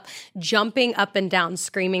standing up, jumping up and down,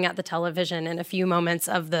 screaming at the television in a few moments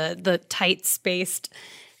of the tight spaced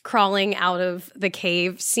crawling out of the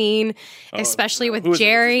cave scene, especially with Who was his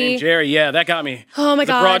Jerry. name? Jerry, yeah, that got me. Oh my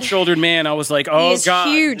The God. broad-shouldered man. I was like, oh He's God,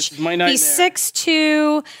 huge. this is my nightmare. He's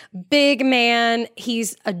 6'2", big man.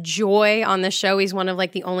 He's a joy on the show. He's one of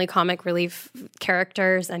like the only comic relief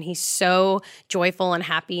characters, and he's so joyful and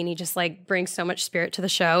happy, and he just like brings so much spirit to the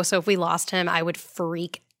show. So if we lost him, I would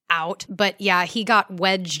freak out. But yeah, he got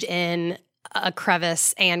wedged in a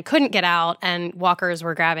crevice and couldn't get out, and walkers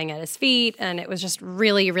were grabbing at his feet, and it was just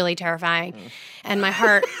really, really terrifying. And my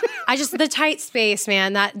heart, the tight space,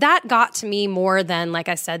 man, that got to me more than, like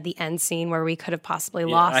I said, the end scene where we could have possibly I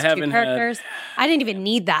lost 2 haven't had- characters. I didn't even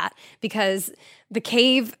need that because the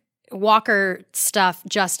cave walker stuff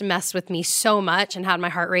just messed with me so much and had my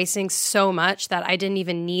heart racing so much that I didn't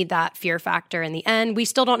even need that fear factor in the end. We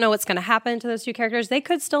still don't know what's going to happen to those 2 characters. They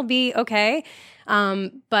could still be okay.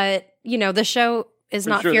 But, you know, the show is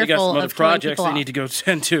I'm not sure they got fearful some other of killing projects people they off. need to go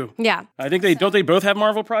send to. Yeah. I think don't they both have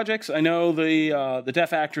Marvel projects? I know the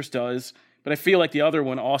deaf actress does, but I feel like the other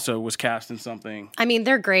one also was cast in something. I mean,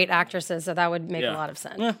 they're great actresses, so that would make Yeah. a lot of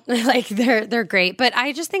sense. Like they're great, but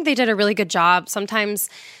I just think they did a really good job. Sometimes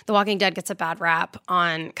The Walking Dead gets a bad rap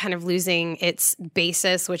on kind of losing its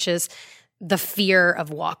basis, which is the fear of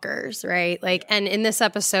walkers, right? Like, and in this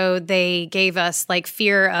episode, they gave us like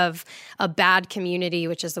fear of a bad community,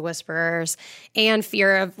 which is the Whisperers, and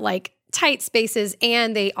fear of like tight spaces,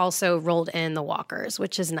 and they also rolled in the walkers,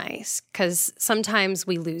 which is nice because sometimes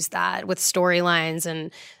we lose that with storylines and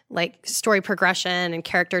like story progression and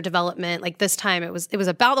character development. Like this time it was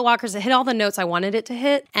about the walkers. It hit all the notes I wanted it to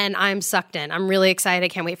hit, and I'm sucked in. I'm really excited. I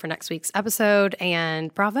can't wait for next week's episode,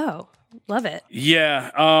 and bravo. Love it.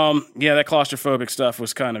 Yeah, that claustrophobic stuff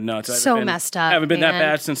was kind of nuts. Messed up. I haven't been that man.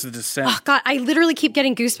 bad since The Descent. Oh God, I literally keep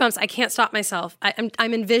getting goosebumps. I can't stop myself.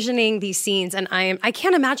 I'm envisioning these scenes, and I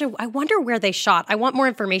can't imagine. I wonder where they shot. I want more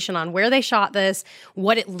information on where they shot this,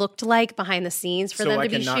 what it looked like behind the scenes for them to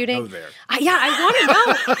be shooting. Go there. I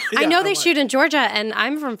want to know. I know they shoot in Georgia, and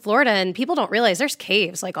I'm from Florida, and people don't realize there's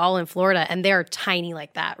caves like all in Florida, and they're tiny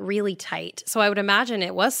like that, really tight. So I would imagine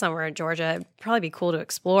it was somewhere in Georgia. It'd probably be cool to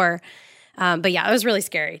explore. But yeah, it was really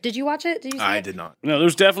scary. Did you watch it? Did you see it? I did not. No,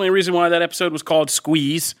 there's definitely a reason why that episode was called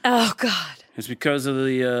Squeeze. Oh God. It's because of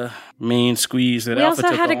the main squeeze that We Alpha also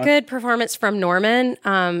took had on. a good performance from Norman,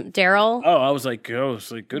 Daryl. Oh, I was like, good.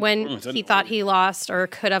 When performance. he thought he lost or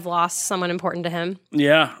could have lost someone important to him.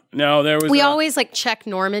 Yeah, no, there was. We always like check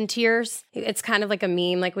Norman tears. It's kind of like a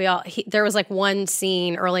meme. Like there was like one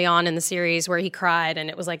scene early on in the series where he cried, and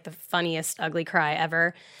it was like the funniest ugly cry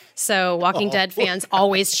ever. So Walking Dead fans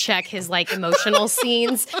always check his like emotional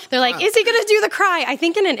scenes. They're like, is he going to do the cry? I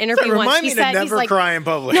think in an interview once Remind he me said to he's never like, cry in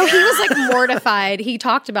public. no, he was like mortified. He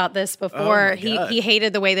talked about this before. Oh my God. He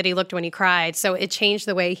hated the way that he looked when he cried. So it changed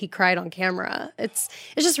the way he cried on camera. It's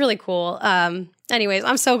just really cool. Anyways,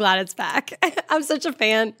 I'm so glad it's back. I'm such a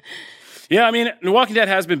fan. Yeah, I mean, The Walking Dead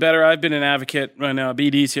has been better. I've been an advocate when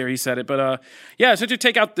BD's here, he said it. But yeah, so to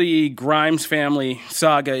take out the Grimes family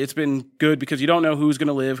saga, it's been good because you don't know who's going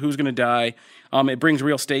to live, who's going to die. It brings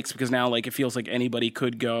real stakes because now like it feels like anybody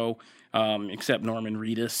could go except Norman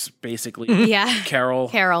Reedus, basically. Yeah. Carol.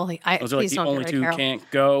 Those are like please the don't only get rid two of who Carol.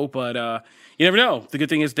 can't go. But you never know. The good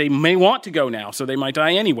thing is they may want to go now, so they might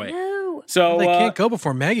die anyway. No. So They can't go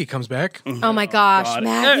before Maggie comes back. Oh my gosh, God.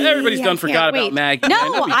 Maggie. Everybody's I done can't forgot about wait. Maggie. No,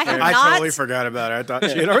 Man, nobody I have cares. I not. totally forgot about her. I thought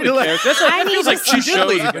she had already left. I need feels like to two see-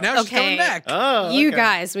 shows ago. But now she's coming back. Oh, You okay.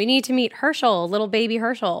 guys, we need to meet Herschel, little baby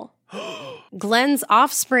Herschel. Glenn's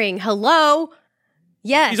offspring. Hello.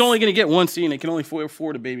 Yes. He's only going to get one scene. They can only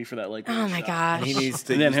afford a baby for that. Like, Oh my gosh. He needs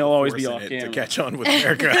to. And then use he'll the always force be in off it camera. to catch on with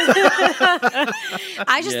America.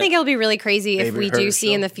 I just think it'll be really crazy if Baby we do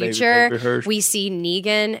see in the Herschel, future baby Herschel. we see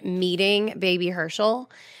Negan meeting baby Herschel.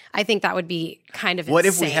 I think that would be kind of What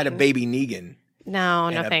if insane. we had a baby Negan? No,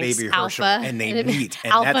 and a thanks. baby Herschel, Alpha. and they meet,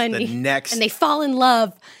 and Alpha that's the Ne- next- And they fall in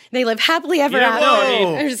love. They live happily ever You after. never know, I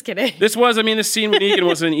mean- I'm just kidding. This scene with Negan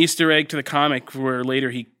was an Easter egg to the comic where later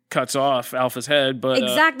he cuts off Alpha's head. But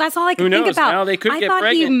Exact. That's all I could who think knows? about. Now they could I get thought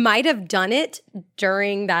pregnant. he might have done it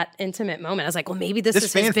during that intimate moment. I was like, well, maybe this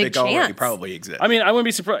is his big fanfic already chance. probably exists. I mean, I wouldn't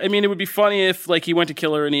be surprised. I mean, it would be funny if like he went to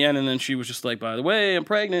kill her in the end, and then she was just like, "By the way, I'm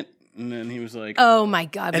pregnant," and then he was like, Oh my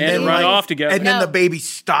god! And then run off together. And then No. the baby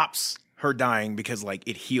stops her dying because like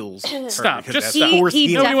it heals. her, Stop. because Just that's stop. forced He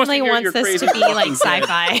healing. Nobody definitely wants to hear wants your this to crazy be like Walking Dead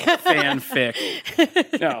sci-fi.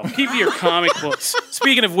 fanfic. No, keep your comic books.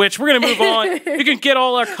 Speaking of which, we're going to move on. You can get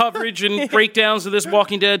all our coverage and breakdowns of this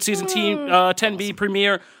Walking Dead Season 10B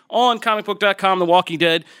premiere on comicbook.com, The Walking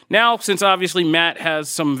Dead. Now, since obviously Matt has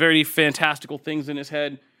some very fantastical things in his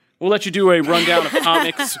head, we'll let you do a rundown of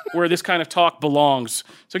comics where this kind of talk belongs.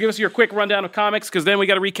 So give us your quick rundown of comics, because then we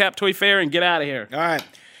got to recap Toy Fair and get out of here. All right.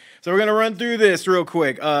 So we're going to run through this real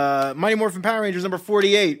quick. Mighty Morphin Power Rangers number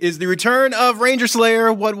 48 is the return of Ranger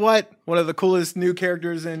Slayer. What? One of the coolest new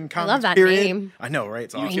characters in comics. love that period. name. I know, right?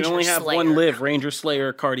 It's You awesome. can only have Slayer. one live, Ranger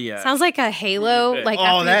Slayer Cardiac. Sounds like a Halo. Like Oh,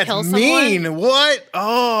 after you that's kill mean. someone. What?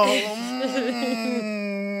 Oh.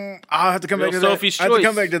 I'll have to come Real back to Sophie's that. I have to choice.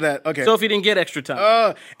 come back to that. Okay. Sophie didn't get extra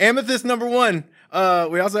time. Amethyst number 1.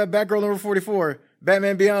 We also have Batgirl number 44.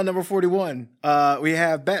 Batman Beyond number 41. We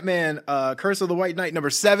have Batman Curse of the White Knight number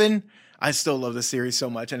 7. I still love this series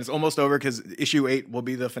so much, and it's almost over because issue 8 will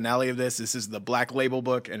be the finale of this. This is the Black Label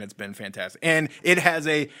book, and it's been fantastic. And it has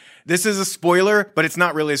this is a spoiler, but it's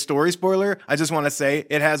not really a story spoiler. I just want to say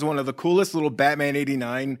it has one of the coolest little Batman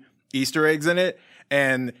 89 Easter eggs in it.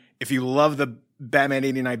 And if you love the Batman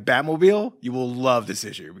 89 Batmobile, you will love this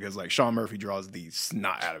issue because like Sean Murphy draws the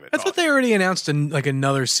snot out of it. I thought they already announced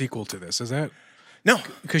another sequel to this. Is that? No.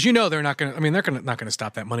 Because they're not going to. I mean, they're not going to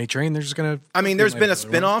stop that money train. They're just going to. I mean, there's been a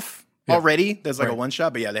spinoff already. There's like Right. a one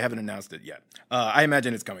shot, but yeah, they haven't announced it yet. I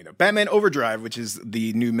imagine it's coming though. Batman Overdrive, which is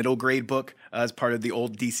the new middle grade book as part of the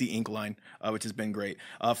old DC Inc. line, which has been great.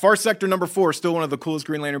 Far Sector number 4, still one of the coolest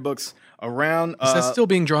Green Lantern books around. Is that still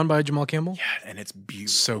being drawn by Jamal Campbell? And it's beautiful.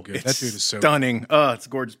 So good. It's That dude is so good. stunning. It's a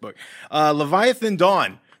gorgeous book. Leviathan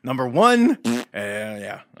Dawn. Number 1,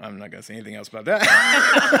 yeah, I'm not gonna say anything else about that.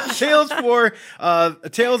 Tales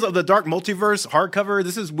of the Dark Multiverse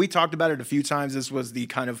hardcover. We talked about it a few times. This was the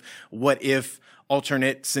kind of what if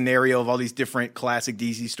alternate scenario of all these different classic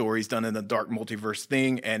DC stories done in the dark multiverse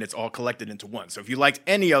thing, and it's all collected into one. So if you liked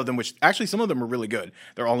any of them, which actually some of them are really good,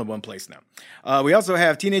 they're all in one place now. We also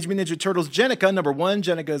have Teenage Mutant Ninja Turtles Jennika #1.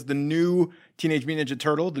 Jennika is the new Teenage Mutant Ninja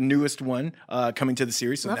Turtle, the newest one coming to the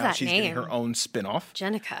series. So Love now that she's name. getting her own spin-off.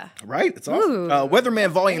 Jennika. Right? It's awesome. Ooh, Weatherman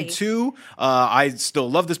Volume great. 2. I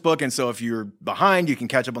still love this book, and so if you're behind, you can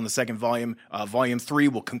catch up on the second volume. Volume 3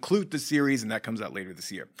 will conclude the series, and that comes out later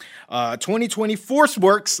this year. 2020 Force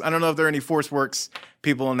Works. I don't know if there are any Force Works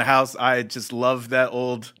people in the house. I just love that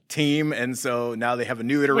old team, and so now they have a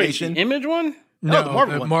new Wait, iteration. the Image one? No, the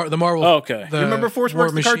Marvel one. The Marvel. Oh, okay. The You remember Force War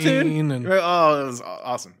Works, the cartoon? Machine and- Oh, it was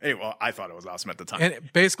awesome. Anyway, well, I thought it was awesome at the time. and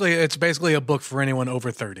it's basically a book for anyone over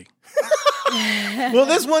 30. Well,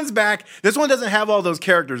 this one's back. This one doesn't have all those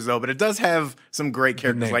characters, though, but it does have some great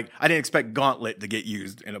characters. name. Like, I didn't expect Gauntlet to get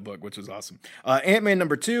used in a book, which was awesome. Ant-Man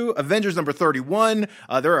 #2, Avengers #31.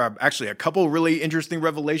 There are actually a couple really interesting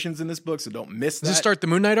revelations in this book, so don't miss that. Does this start the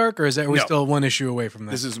Moon Knight arc, or are we No. still one issue away from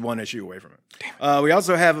that? This is one issue away from it. We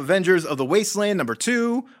also have Avengers of the Wasteland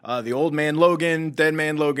 #2. The Old Man Logan, Dead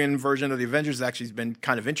Man Logan version of the Avengers actually has been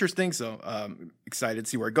kind of interesting, so excited to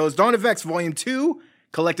see where it goes. Dawn of X Volume 2,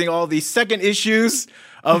 collecting all the second issues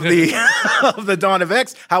of the of the Dawn of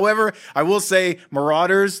X. However, I will say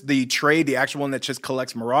Marauders, the trade, the actual one that just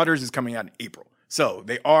collects Marauders, is coming out in April. So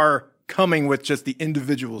they are coming with just the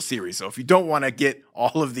individual series. So if you don't want to get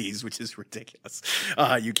all of these, which is ridiculous,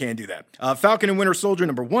 you can do that. Falcon and Winter Soldier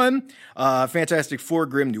 #1, Fantastic Four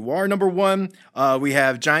Grim Noir #1. We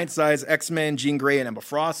have Giant Size X-Men, Jean Grey, and Emma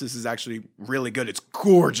Frost. This is actually really good. It's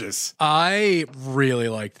gorgeous. I really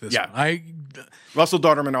liked this Yeah. one. Russell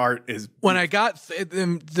Dauterman art is When I got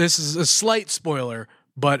this is a slight spoiler,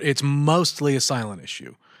 but it's mostly a silent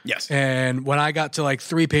issue. yes. And when I got to like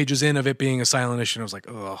 3 pages in of it being a silent issue, I was like,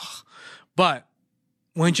 ugh. But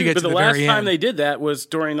once you get But to the the last very time end, they did that was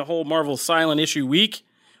during the whole Marvel silent issue week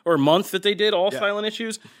or month that they did all silent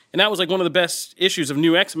issues. And that was like one of the best issues of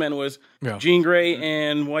New X-Men was Yeah. Jean Grey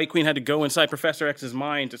and White Queen had to go inside Professor X's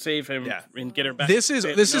mind to save him and get her back. this is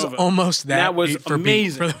almost that, that was beat for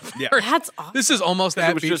amazing. beat for the Yeah. first- That's awesome. This is almost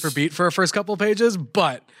that was beat just- for beat for our first couple of pages,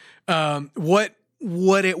 but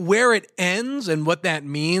where it ends and what that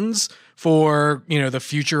means for the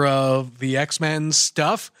future of the X-Men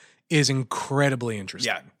stuff is incredibly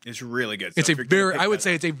interesting. Yeah, it's really good. It's So a if you're gonna very, pick I would that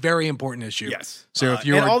say up- it's a very important issue. Yes. So if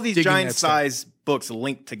you're and all these digging giant that stuff- size books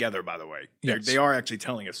link together, by the way. Yes. They are actually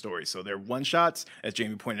telling a story. So they're one shots, as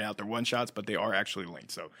Jamie pointed out, they're one shots, but they are actually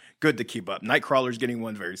linked. So good to keep up. Nightcrawler's getting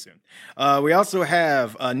one very soon. We also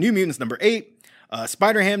have New Mutants #8,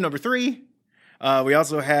 Spider-Ham #3. We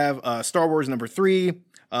also have Star Wars #3,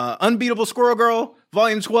 Unbeatable Squirrel Girl,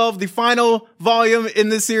 Volume 12, the final volume in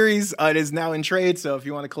this series. It is now in trade, so if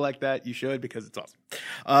you want to collect that, you should because it's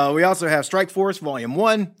awesome. We also have Strike Force Volume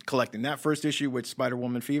 1, collecting that first issue with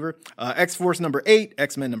Spider-Woman Fever. X-Force #8,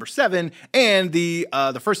 X-Men #7, and the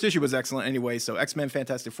first issue was excellent anyway, so X-Men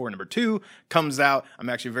Fantastic Four #2 comes out. I'm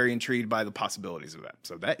actually very intrigued by the possibilities of that.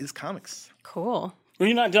 So that is comics. Cool. Well,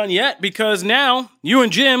 you're not done yet because now you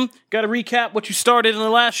and Jim got to recap what you started in the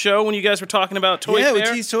last show when you guys were talking about Toy yeah, Fair. we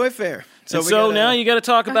teased Toy Fair. So now you got to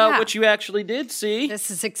talk about yeah. what you actually did see. This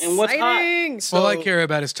is And what's hot. exciting. All I care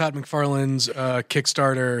about is Todd McFarlane's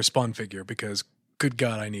Kickstarter Spawn figure because, good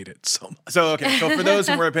God, I need it so much. So for those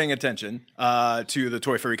who weren't paying attention to the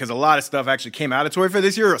Toy Fair, because a lot of stuff actually came out of Toy Fair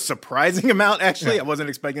this year, a surprising amount, actually. I wasn't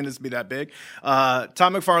expecting this to be that big. Todd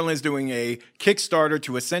McFarlane is doing a Kickstarter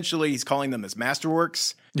to essentially, he's calling them his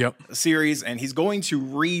Masterworks Yep. series, and he's going to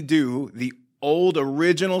redo the old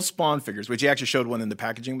original Spawn figures, which he actually showed one in the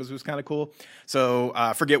packaging, which was kind of cool. So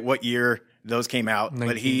I forget what year those came out,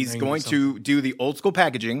 but he's 1990 going to do the old school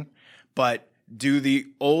packaging, but do the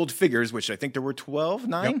old figures, which I think there were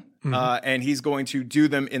 9, and he's going to do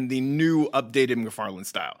them in the new updated McFarlane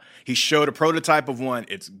style. He showed a prototype of one.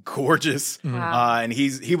 It's gorgeous. And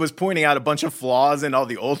he was pointing out a bunch of flaws in all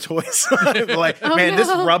the old toys. This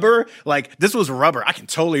rubber, this was rubber. I can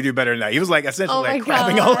totally do better than that. He was essentially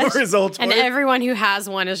crapping all over his old toys. And everyone who has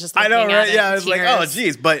one is just I looking know, at right? it Yeah, in it's like, tears. oh,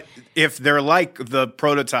 geez. But if they're like the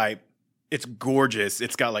prototype, it's gorgeous.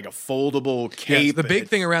 It's got like a foldable cape. The big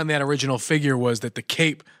thing around that original figure was that the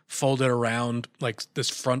cape folded around like this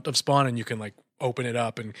front of Spawn, and you can like open it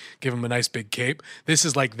up and give him a nice big cape. This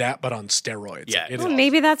is like that, but on steroids. Yeah. It Well, is-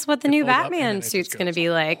 maybe that's what the new folds up and then Batman it just suit's going to goes. be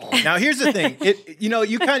like. Now, here's the thing.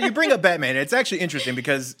 You bring up Batman. It's actually interesting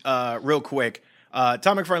because, real quick, Tom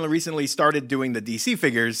McFarlane recently started doing the DC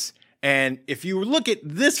figures. And if you look at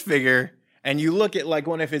this figure and you look at like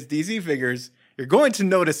one of his DC figures, you're going to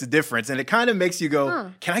notice a difference. And it kind of makes you go,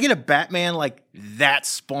 can I get a Batman like that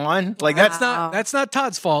Spawn? Like That's not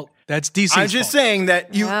Todd's fault. That's DC's I'm just fault. saying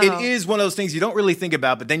that Wow. it is one of those things you don't really think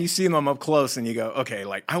about, but then you see them up close and you go, okay,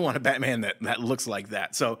 like I want a Batman that looks like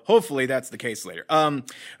that. So hopefully that's the case later.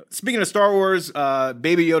 Speaking of Star Wars,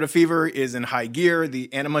 Baby Yoda fever is in high gear. The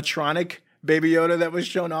animatronic Baby Yoda that was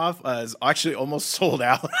shown off is actually almost sold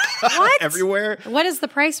out everywhere. What is the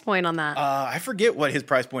price point on that? I forget what his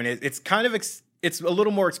price point is. It's kind of it's a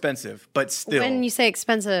little more expensive, but still. When you say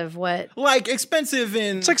expensive, what? Like expensive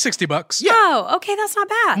in It's like $60. Yeah. Oh, okay, that's not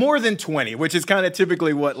bad. more than 20, which is kind of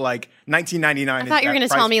typically what like 1999 I thought you were going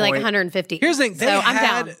to tell me like 150. Here's the thing. So I'm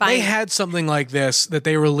down. They Fine. had something like this that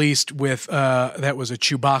they released with that was a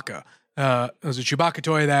Chewbacca. It was a Chewbacca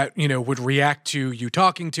toy that, would react to you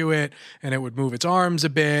talking to it, and it would move its arms a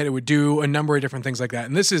bit. It would do a number of different things like that.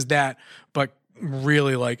 And this is that, but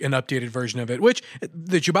really like an updated version of it, which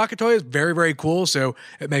the Chewbacca toy is very, very cool. So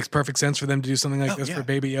it makes perfect sense for them to do something like this for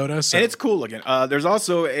Baby Yoda. So. And it's cool looking. There's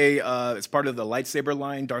also it's part of the lightsaber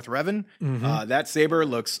line, Darth Revan. That saber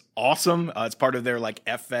looks awesome. It's part of their like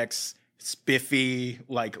FX spiffy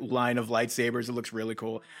like line of lightsabers. It looks really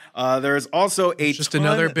cool. There's also just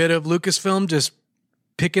another bit of Lucasfilm just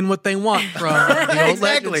picking what they want from the old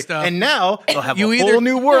legend stuff. And now they'll have a whole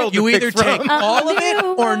new world. You to either pick from. take all of it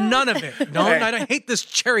or none of it. No, I don't hate this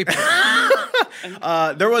cherry pick.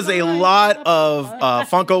 There was a lot of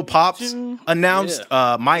Funko Pops announced.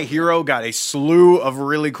 My Hero got a slew of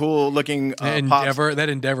really cool looking pops. That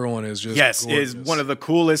Endeavor one is just Yes, gorgeous. is one of the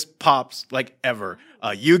coolest pops like ever.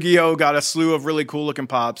 Yu-Gi-Oh got a slew of really cool looking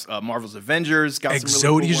pops. Marvel's Avengers got some really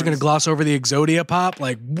cool You're just going to gloss over the Exodia pop?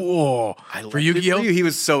 Like, whoa. For Yu-Gi-Oh? He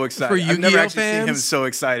was so excited. For I've never Yu-Gi-Oh actually seen him fans? so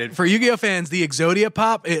excited. For Yu-Gi-Oh fans, the Exodia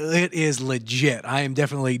pop, it is legit. I am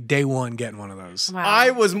definitely day one getting one of those. Wow. I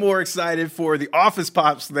was more excited for the Office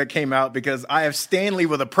Pops that came out because I have Stanley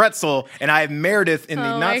with a pretzel and I have Meredith in the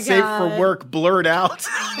Oh Not my Safe God. for Work blurred out.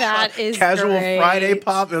 That is Casual great. Friday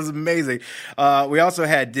pop. It was amazing. We also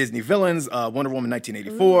had Disney villains, Wonder Woman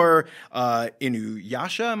 1984,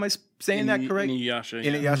 Inuyasha. Am I saying that correct? Inuyasha.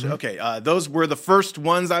 Yeah. Inuyasha. Okay, those were the first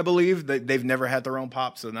ones, I believe. They've never had their own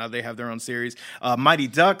pop, so now they have their own series. Mighty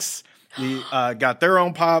Ducks got their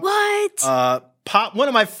own pop. What? Pop. One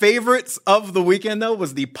of my favorites of the weekend, though,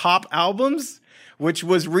 was the Pop albums, which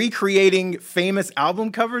was recreating famous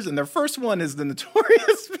album covers. And their first one is the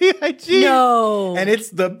Notorious B.I.G. No. And it's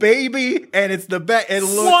the baby, and it's the It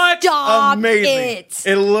looks Stop amazing.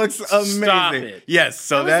 it. looks amazing. Stop it. Yes.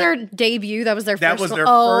 So That was their debut. That was their that first was one. their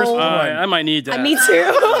Oh, first one. I might need that. Me too.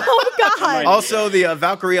 Oh, God. Also, the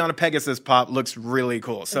Valkyrie on a Pegasus pop looks really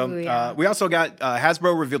cool. So Ooh, yeah. we also got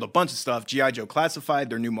Hasbro revealed a bunch of stuff. G.I. Joe Classified,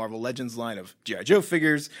 their new Marvel Legends line of G.I. Joe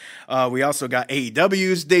figures. We also got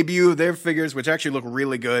AEW's debut of their figures, which actually look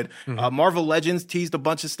really good. Marvel Legends teased a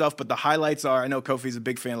bunch of stuff, but the highlights are, I know Kofi's a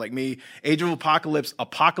big fan like me, Age of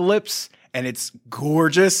Apocalypse, and it's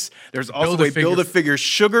gorgeous. There's also a Build-A-Figure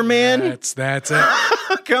Sugar Man. That's it.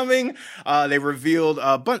 Coming. They revealed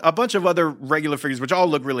a bunch of other regular figures, which all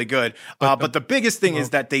look really good. But the biggest thing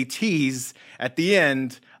is that they tease at the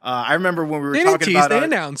end. I remember when we were talking about They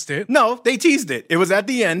announced it. No, they teased it. It was at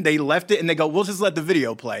the end. They left it and they go, we'll just let the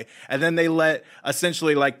video play. And then they let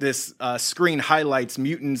essentially like this screen highlights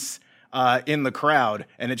mutants in the crowd,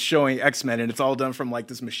 and it's showing X-Men, and it's all done from like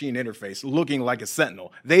this machine interface, looking like a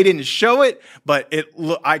Sentinel. They didn't show it, but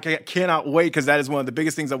I cannot wait because that is one of the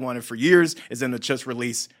biggest things I wanted for years is them to just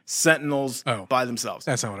release Sentinels by themselves.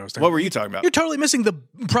 That's not what I was talking What were you talking about? You're totally missing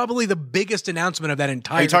probably the biggest announcement of that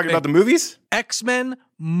entire Are you talking thing. about the movies? X-Men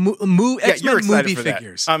you're X-Men excited movie for that.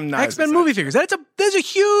 figures. I'm not X-Men excited. movie figures. That's a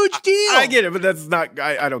huge deal. I get it, but that's not.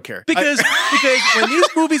 I don't care Because when these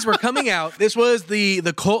movies were coming out, this was the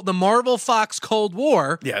Marvel Fox Cold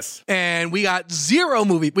War. Yes. And we got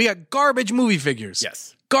we got garbage movie figures.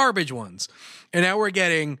 Yes. Garbage ones. And now we're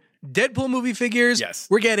getting Deadpool movie figures. Yes.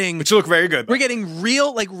 We're getting which look very good. We're getting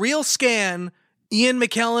real scan, Ian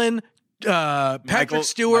McKellen, Patrick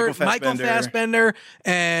Stewart, Michael Fassbender,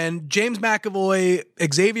 and James McAvoy,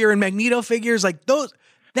 Xavier and Magneto figures like those.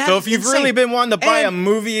 So if you've really been wanting to buy a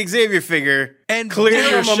movie Xavier figure, and clear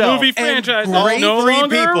your from a shelf. movie franchise, great no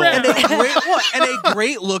longer people. around. and a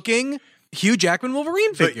great looking Hugh Jackman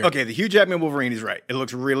Wolverine figure. Okay, the Hugh Jackman Wolverine is right. It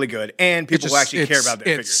looks really good, and people will actually care about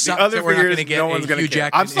their figures. The other figures, no one's going to care.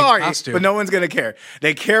 I'm sorry, but no one's going to care.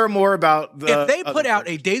 They care more about the. If they put out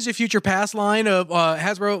a Days of Future Past line of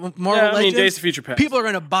Hasbro Marvel Legends, Days of Future Past. people are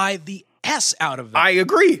going to buy the S out of them. I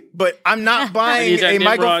agree, but I'm not buying a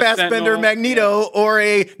Michael Fassbender Magneto or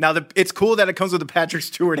it's cool that it comes with a Patrick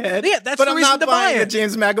Stewart head. Yeah, that's but the I'm reason not to buy buying it. a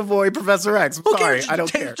James McAvoy Professor X. I'm sorry, I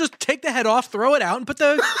don't care. Just take the head off, throw it out, and put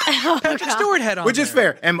the Patrick Stewart head on Which is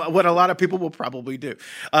fair, and what a lot of people will probably do.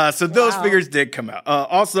 So those figures did come out.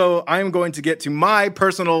 Also, I am going to get to my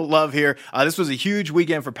personal love here. This was a huge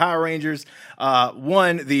weekend for Power Rangers.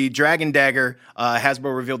 One, the Dragon Dagger,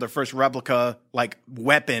 Hasbro revealed their first replica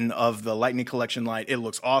weapon of the Lightning Collection line. It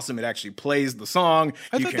looks awesome. It actually plays the song.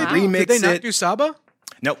 You can remix it. Did they not do Saba?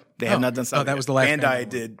 Nope, they have not done Saba. Oh, that was the last Bandai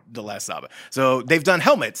did the last Saba. So they've done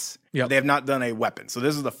helmets. Yep. They have not done a weapon. So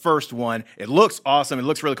this is the first one. It looks awesome. It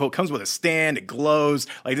looks really cool. It comes with a stand. It glows.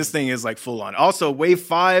 This thing is full on. Also, Wave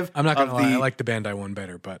 5. I'm not going to lie. I like the Bandai one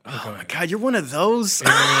better, but oh my God, you're one of those.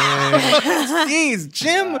 Jeez,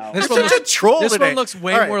 Jim. Wow. You're such a troll This today. one looks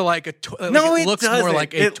way more like a toy. No, it looks more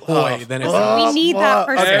like a toy than it We need that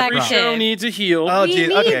perspective. Every show needs a heel. Oh, we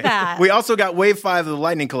need that. We also got Wave 5 of the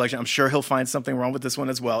Lightning Collection. I'm sure he'll find something wrong with this one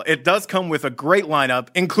as well. It does come with a great lineup,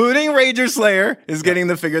 including Ranger Slayer is getting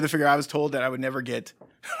the figure. The figure I was told that I would never get.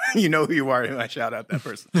 You know who you are. I shout out that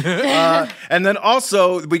person. And then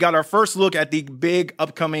also, we got our first look at the big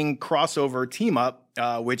upcoming crossover team up,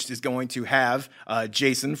 which is going to have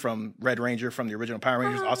Jason from Red Ranger from the original Power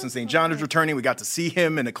Rangers. Austin St. John is returning. We got to see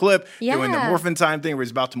him in a clip doing the morphin' time thing where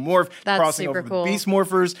he's about to morph, crossing over cool. with Beast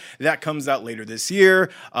Morphers. That comes out later this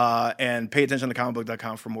year. And pay attention to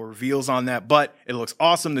comicbook.com for more reveals on that. But it looks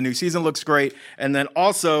awesome. The new season looks great. And then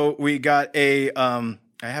also, we got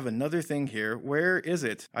I have another thing here. Where is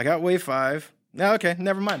it? I got Wave 5. No, okay,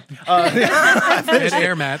 never mind.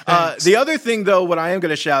 Air Matt. The other thing, though, what I am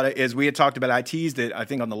going to shout at is we had talked about, I teased it, I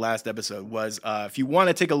think, on the last episode, was if you want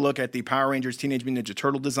to take a look at the Power Rangers Teenage Mutant Ninja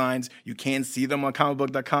Turtle designs, you can see them on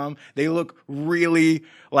comicbook.com. They look really,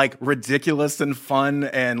 ridiculous and fun,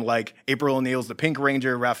 and, April O'Neil's the Pink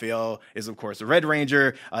Ranger, Raphael is, of course, the Red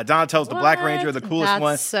Ranger, Donatel's the Black Ranger, the coolest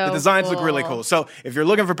one. So the designs cool. look really cool. So if you're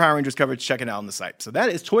looking for Power Rangers coverage, check it out on the site. So that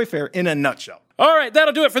is Toy Fair in a nutshell. All right,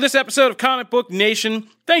 that'll do it for this episode of Comic Book Nation.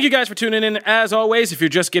 Thank you guys for tuning in. As always, if you're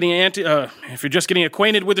just getting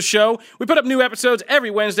acquainted with the show, we put up new episodes every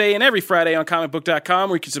Wednesday and every Friday on comicbook.com,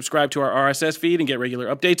 where you can subscribe to our RSS feed and get regular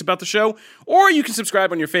updates about the show, or you can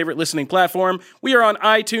subscribe on your favorite listening platform. We are on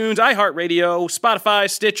iTunes, iHeartRadio, Spotify,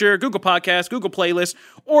 Stitcher, Google Podcasts, Google Playlists,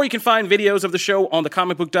 or you can find videos of the show on the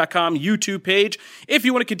comicbook.com YouTube page. If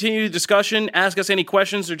you want to continue the discussion, ask us any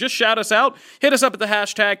questions, or just shout us out, hit us up at the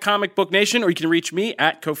hashtag comicbooknation, or you can reach me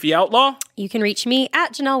at Kofi Outlaw. You can reach me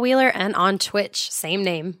at Janelle Wheeler and on Twitch, same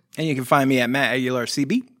name. And you can find me at Matt Aguilar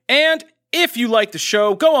CB. And if you like the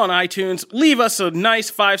show, go on iTunes, leave us a nice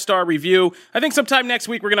 5-star review. I think sometime next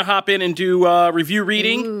week we're going to hop in and do review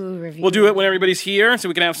reading. We'll do it when everybody's here so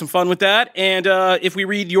we can have some fun with that. And if we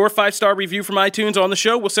read your 5-star review from iTunes on the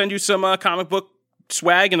show, we'll send you some comic book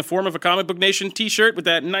swag in the form of a Comic Book Nation t-shirt with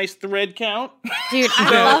that nice thread count. Dude,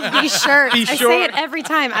 I love these shirts. I say it every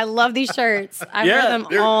time. I love these shirts. I wear them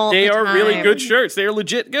all the time. They are really good shirts. They are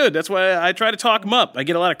legit good. That's why I try to talk them up. I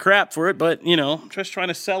get a lot of crap for it, but, I'm just trying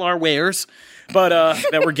to sell our wares, but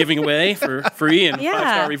that we're giving away for free and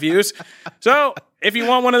 5-star reviews. So if you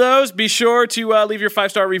want one of those, be sure to leave your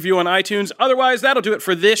 5-star review on iTunes. Otherwise, that'll do it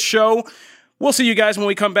for this show. We'll see you guys when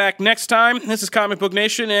we come back next time. This is Comic Book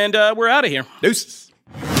Nation, and we're out of here. Deuces.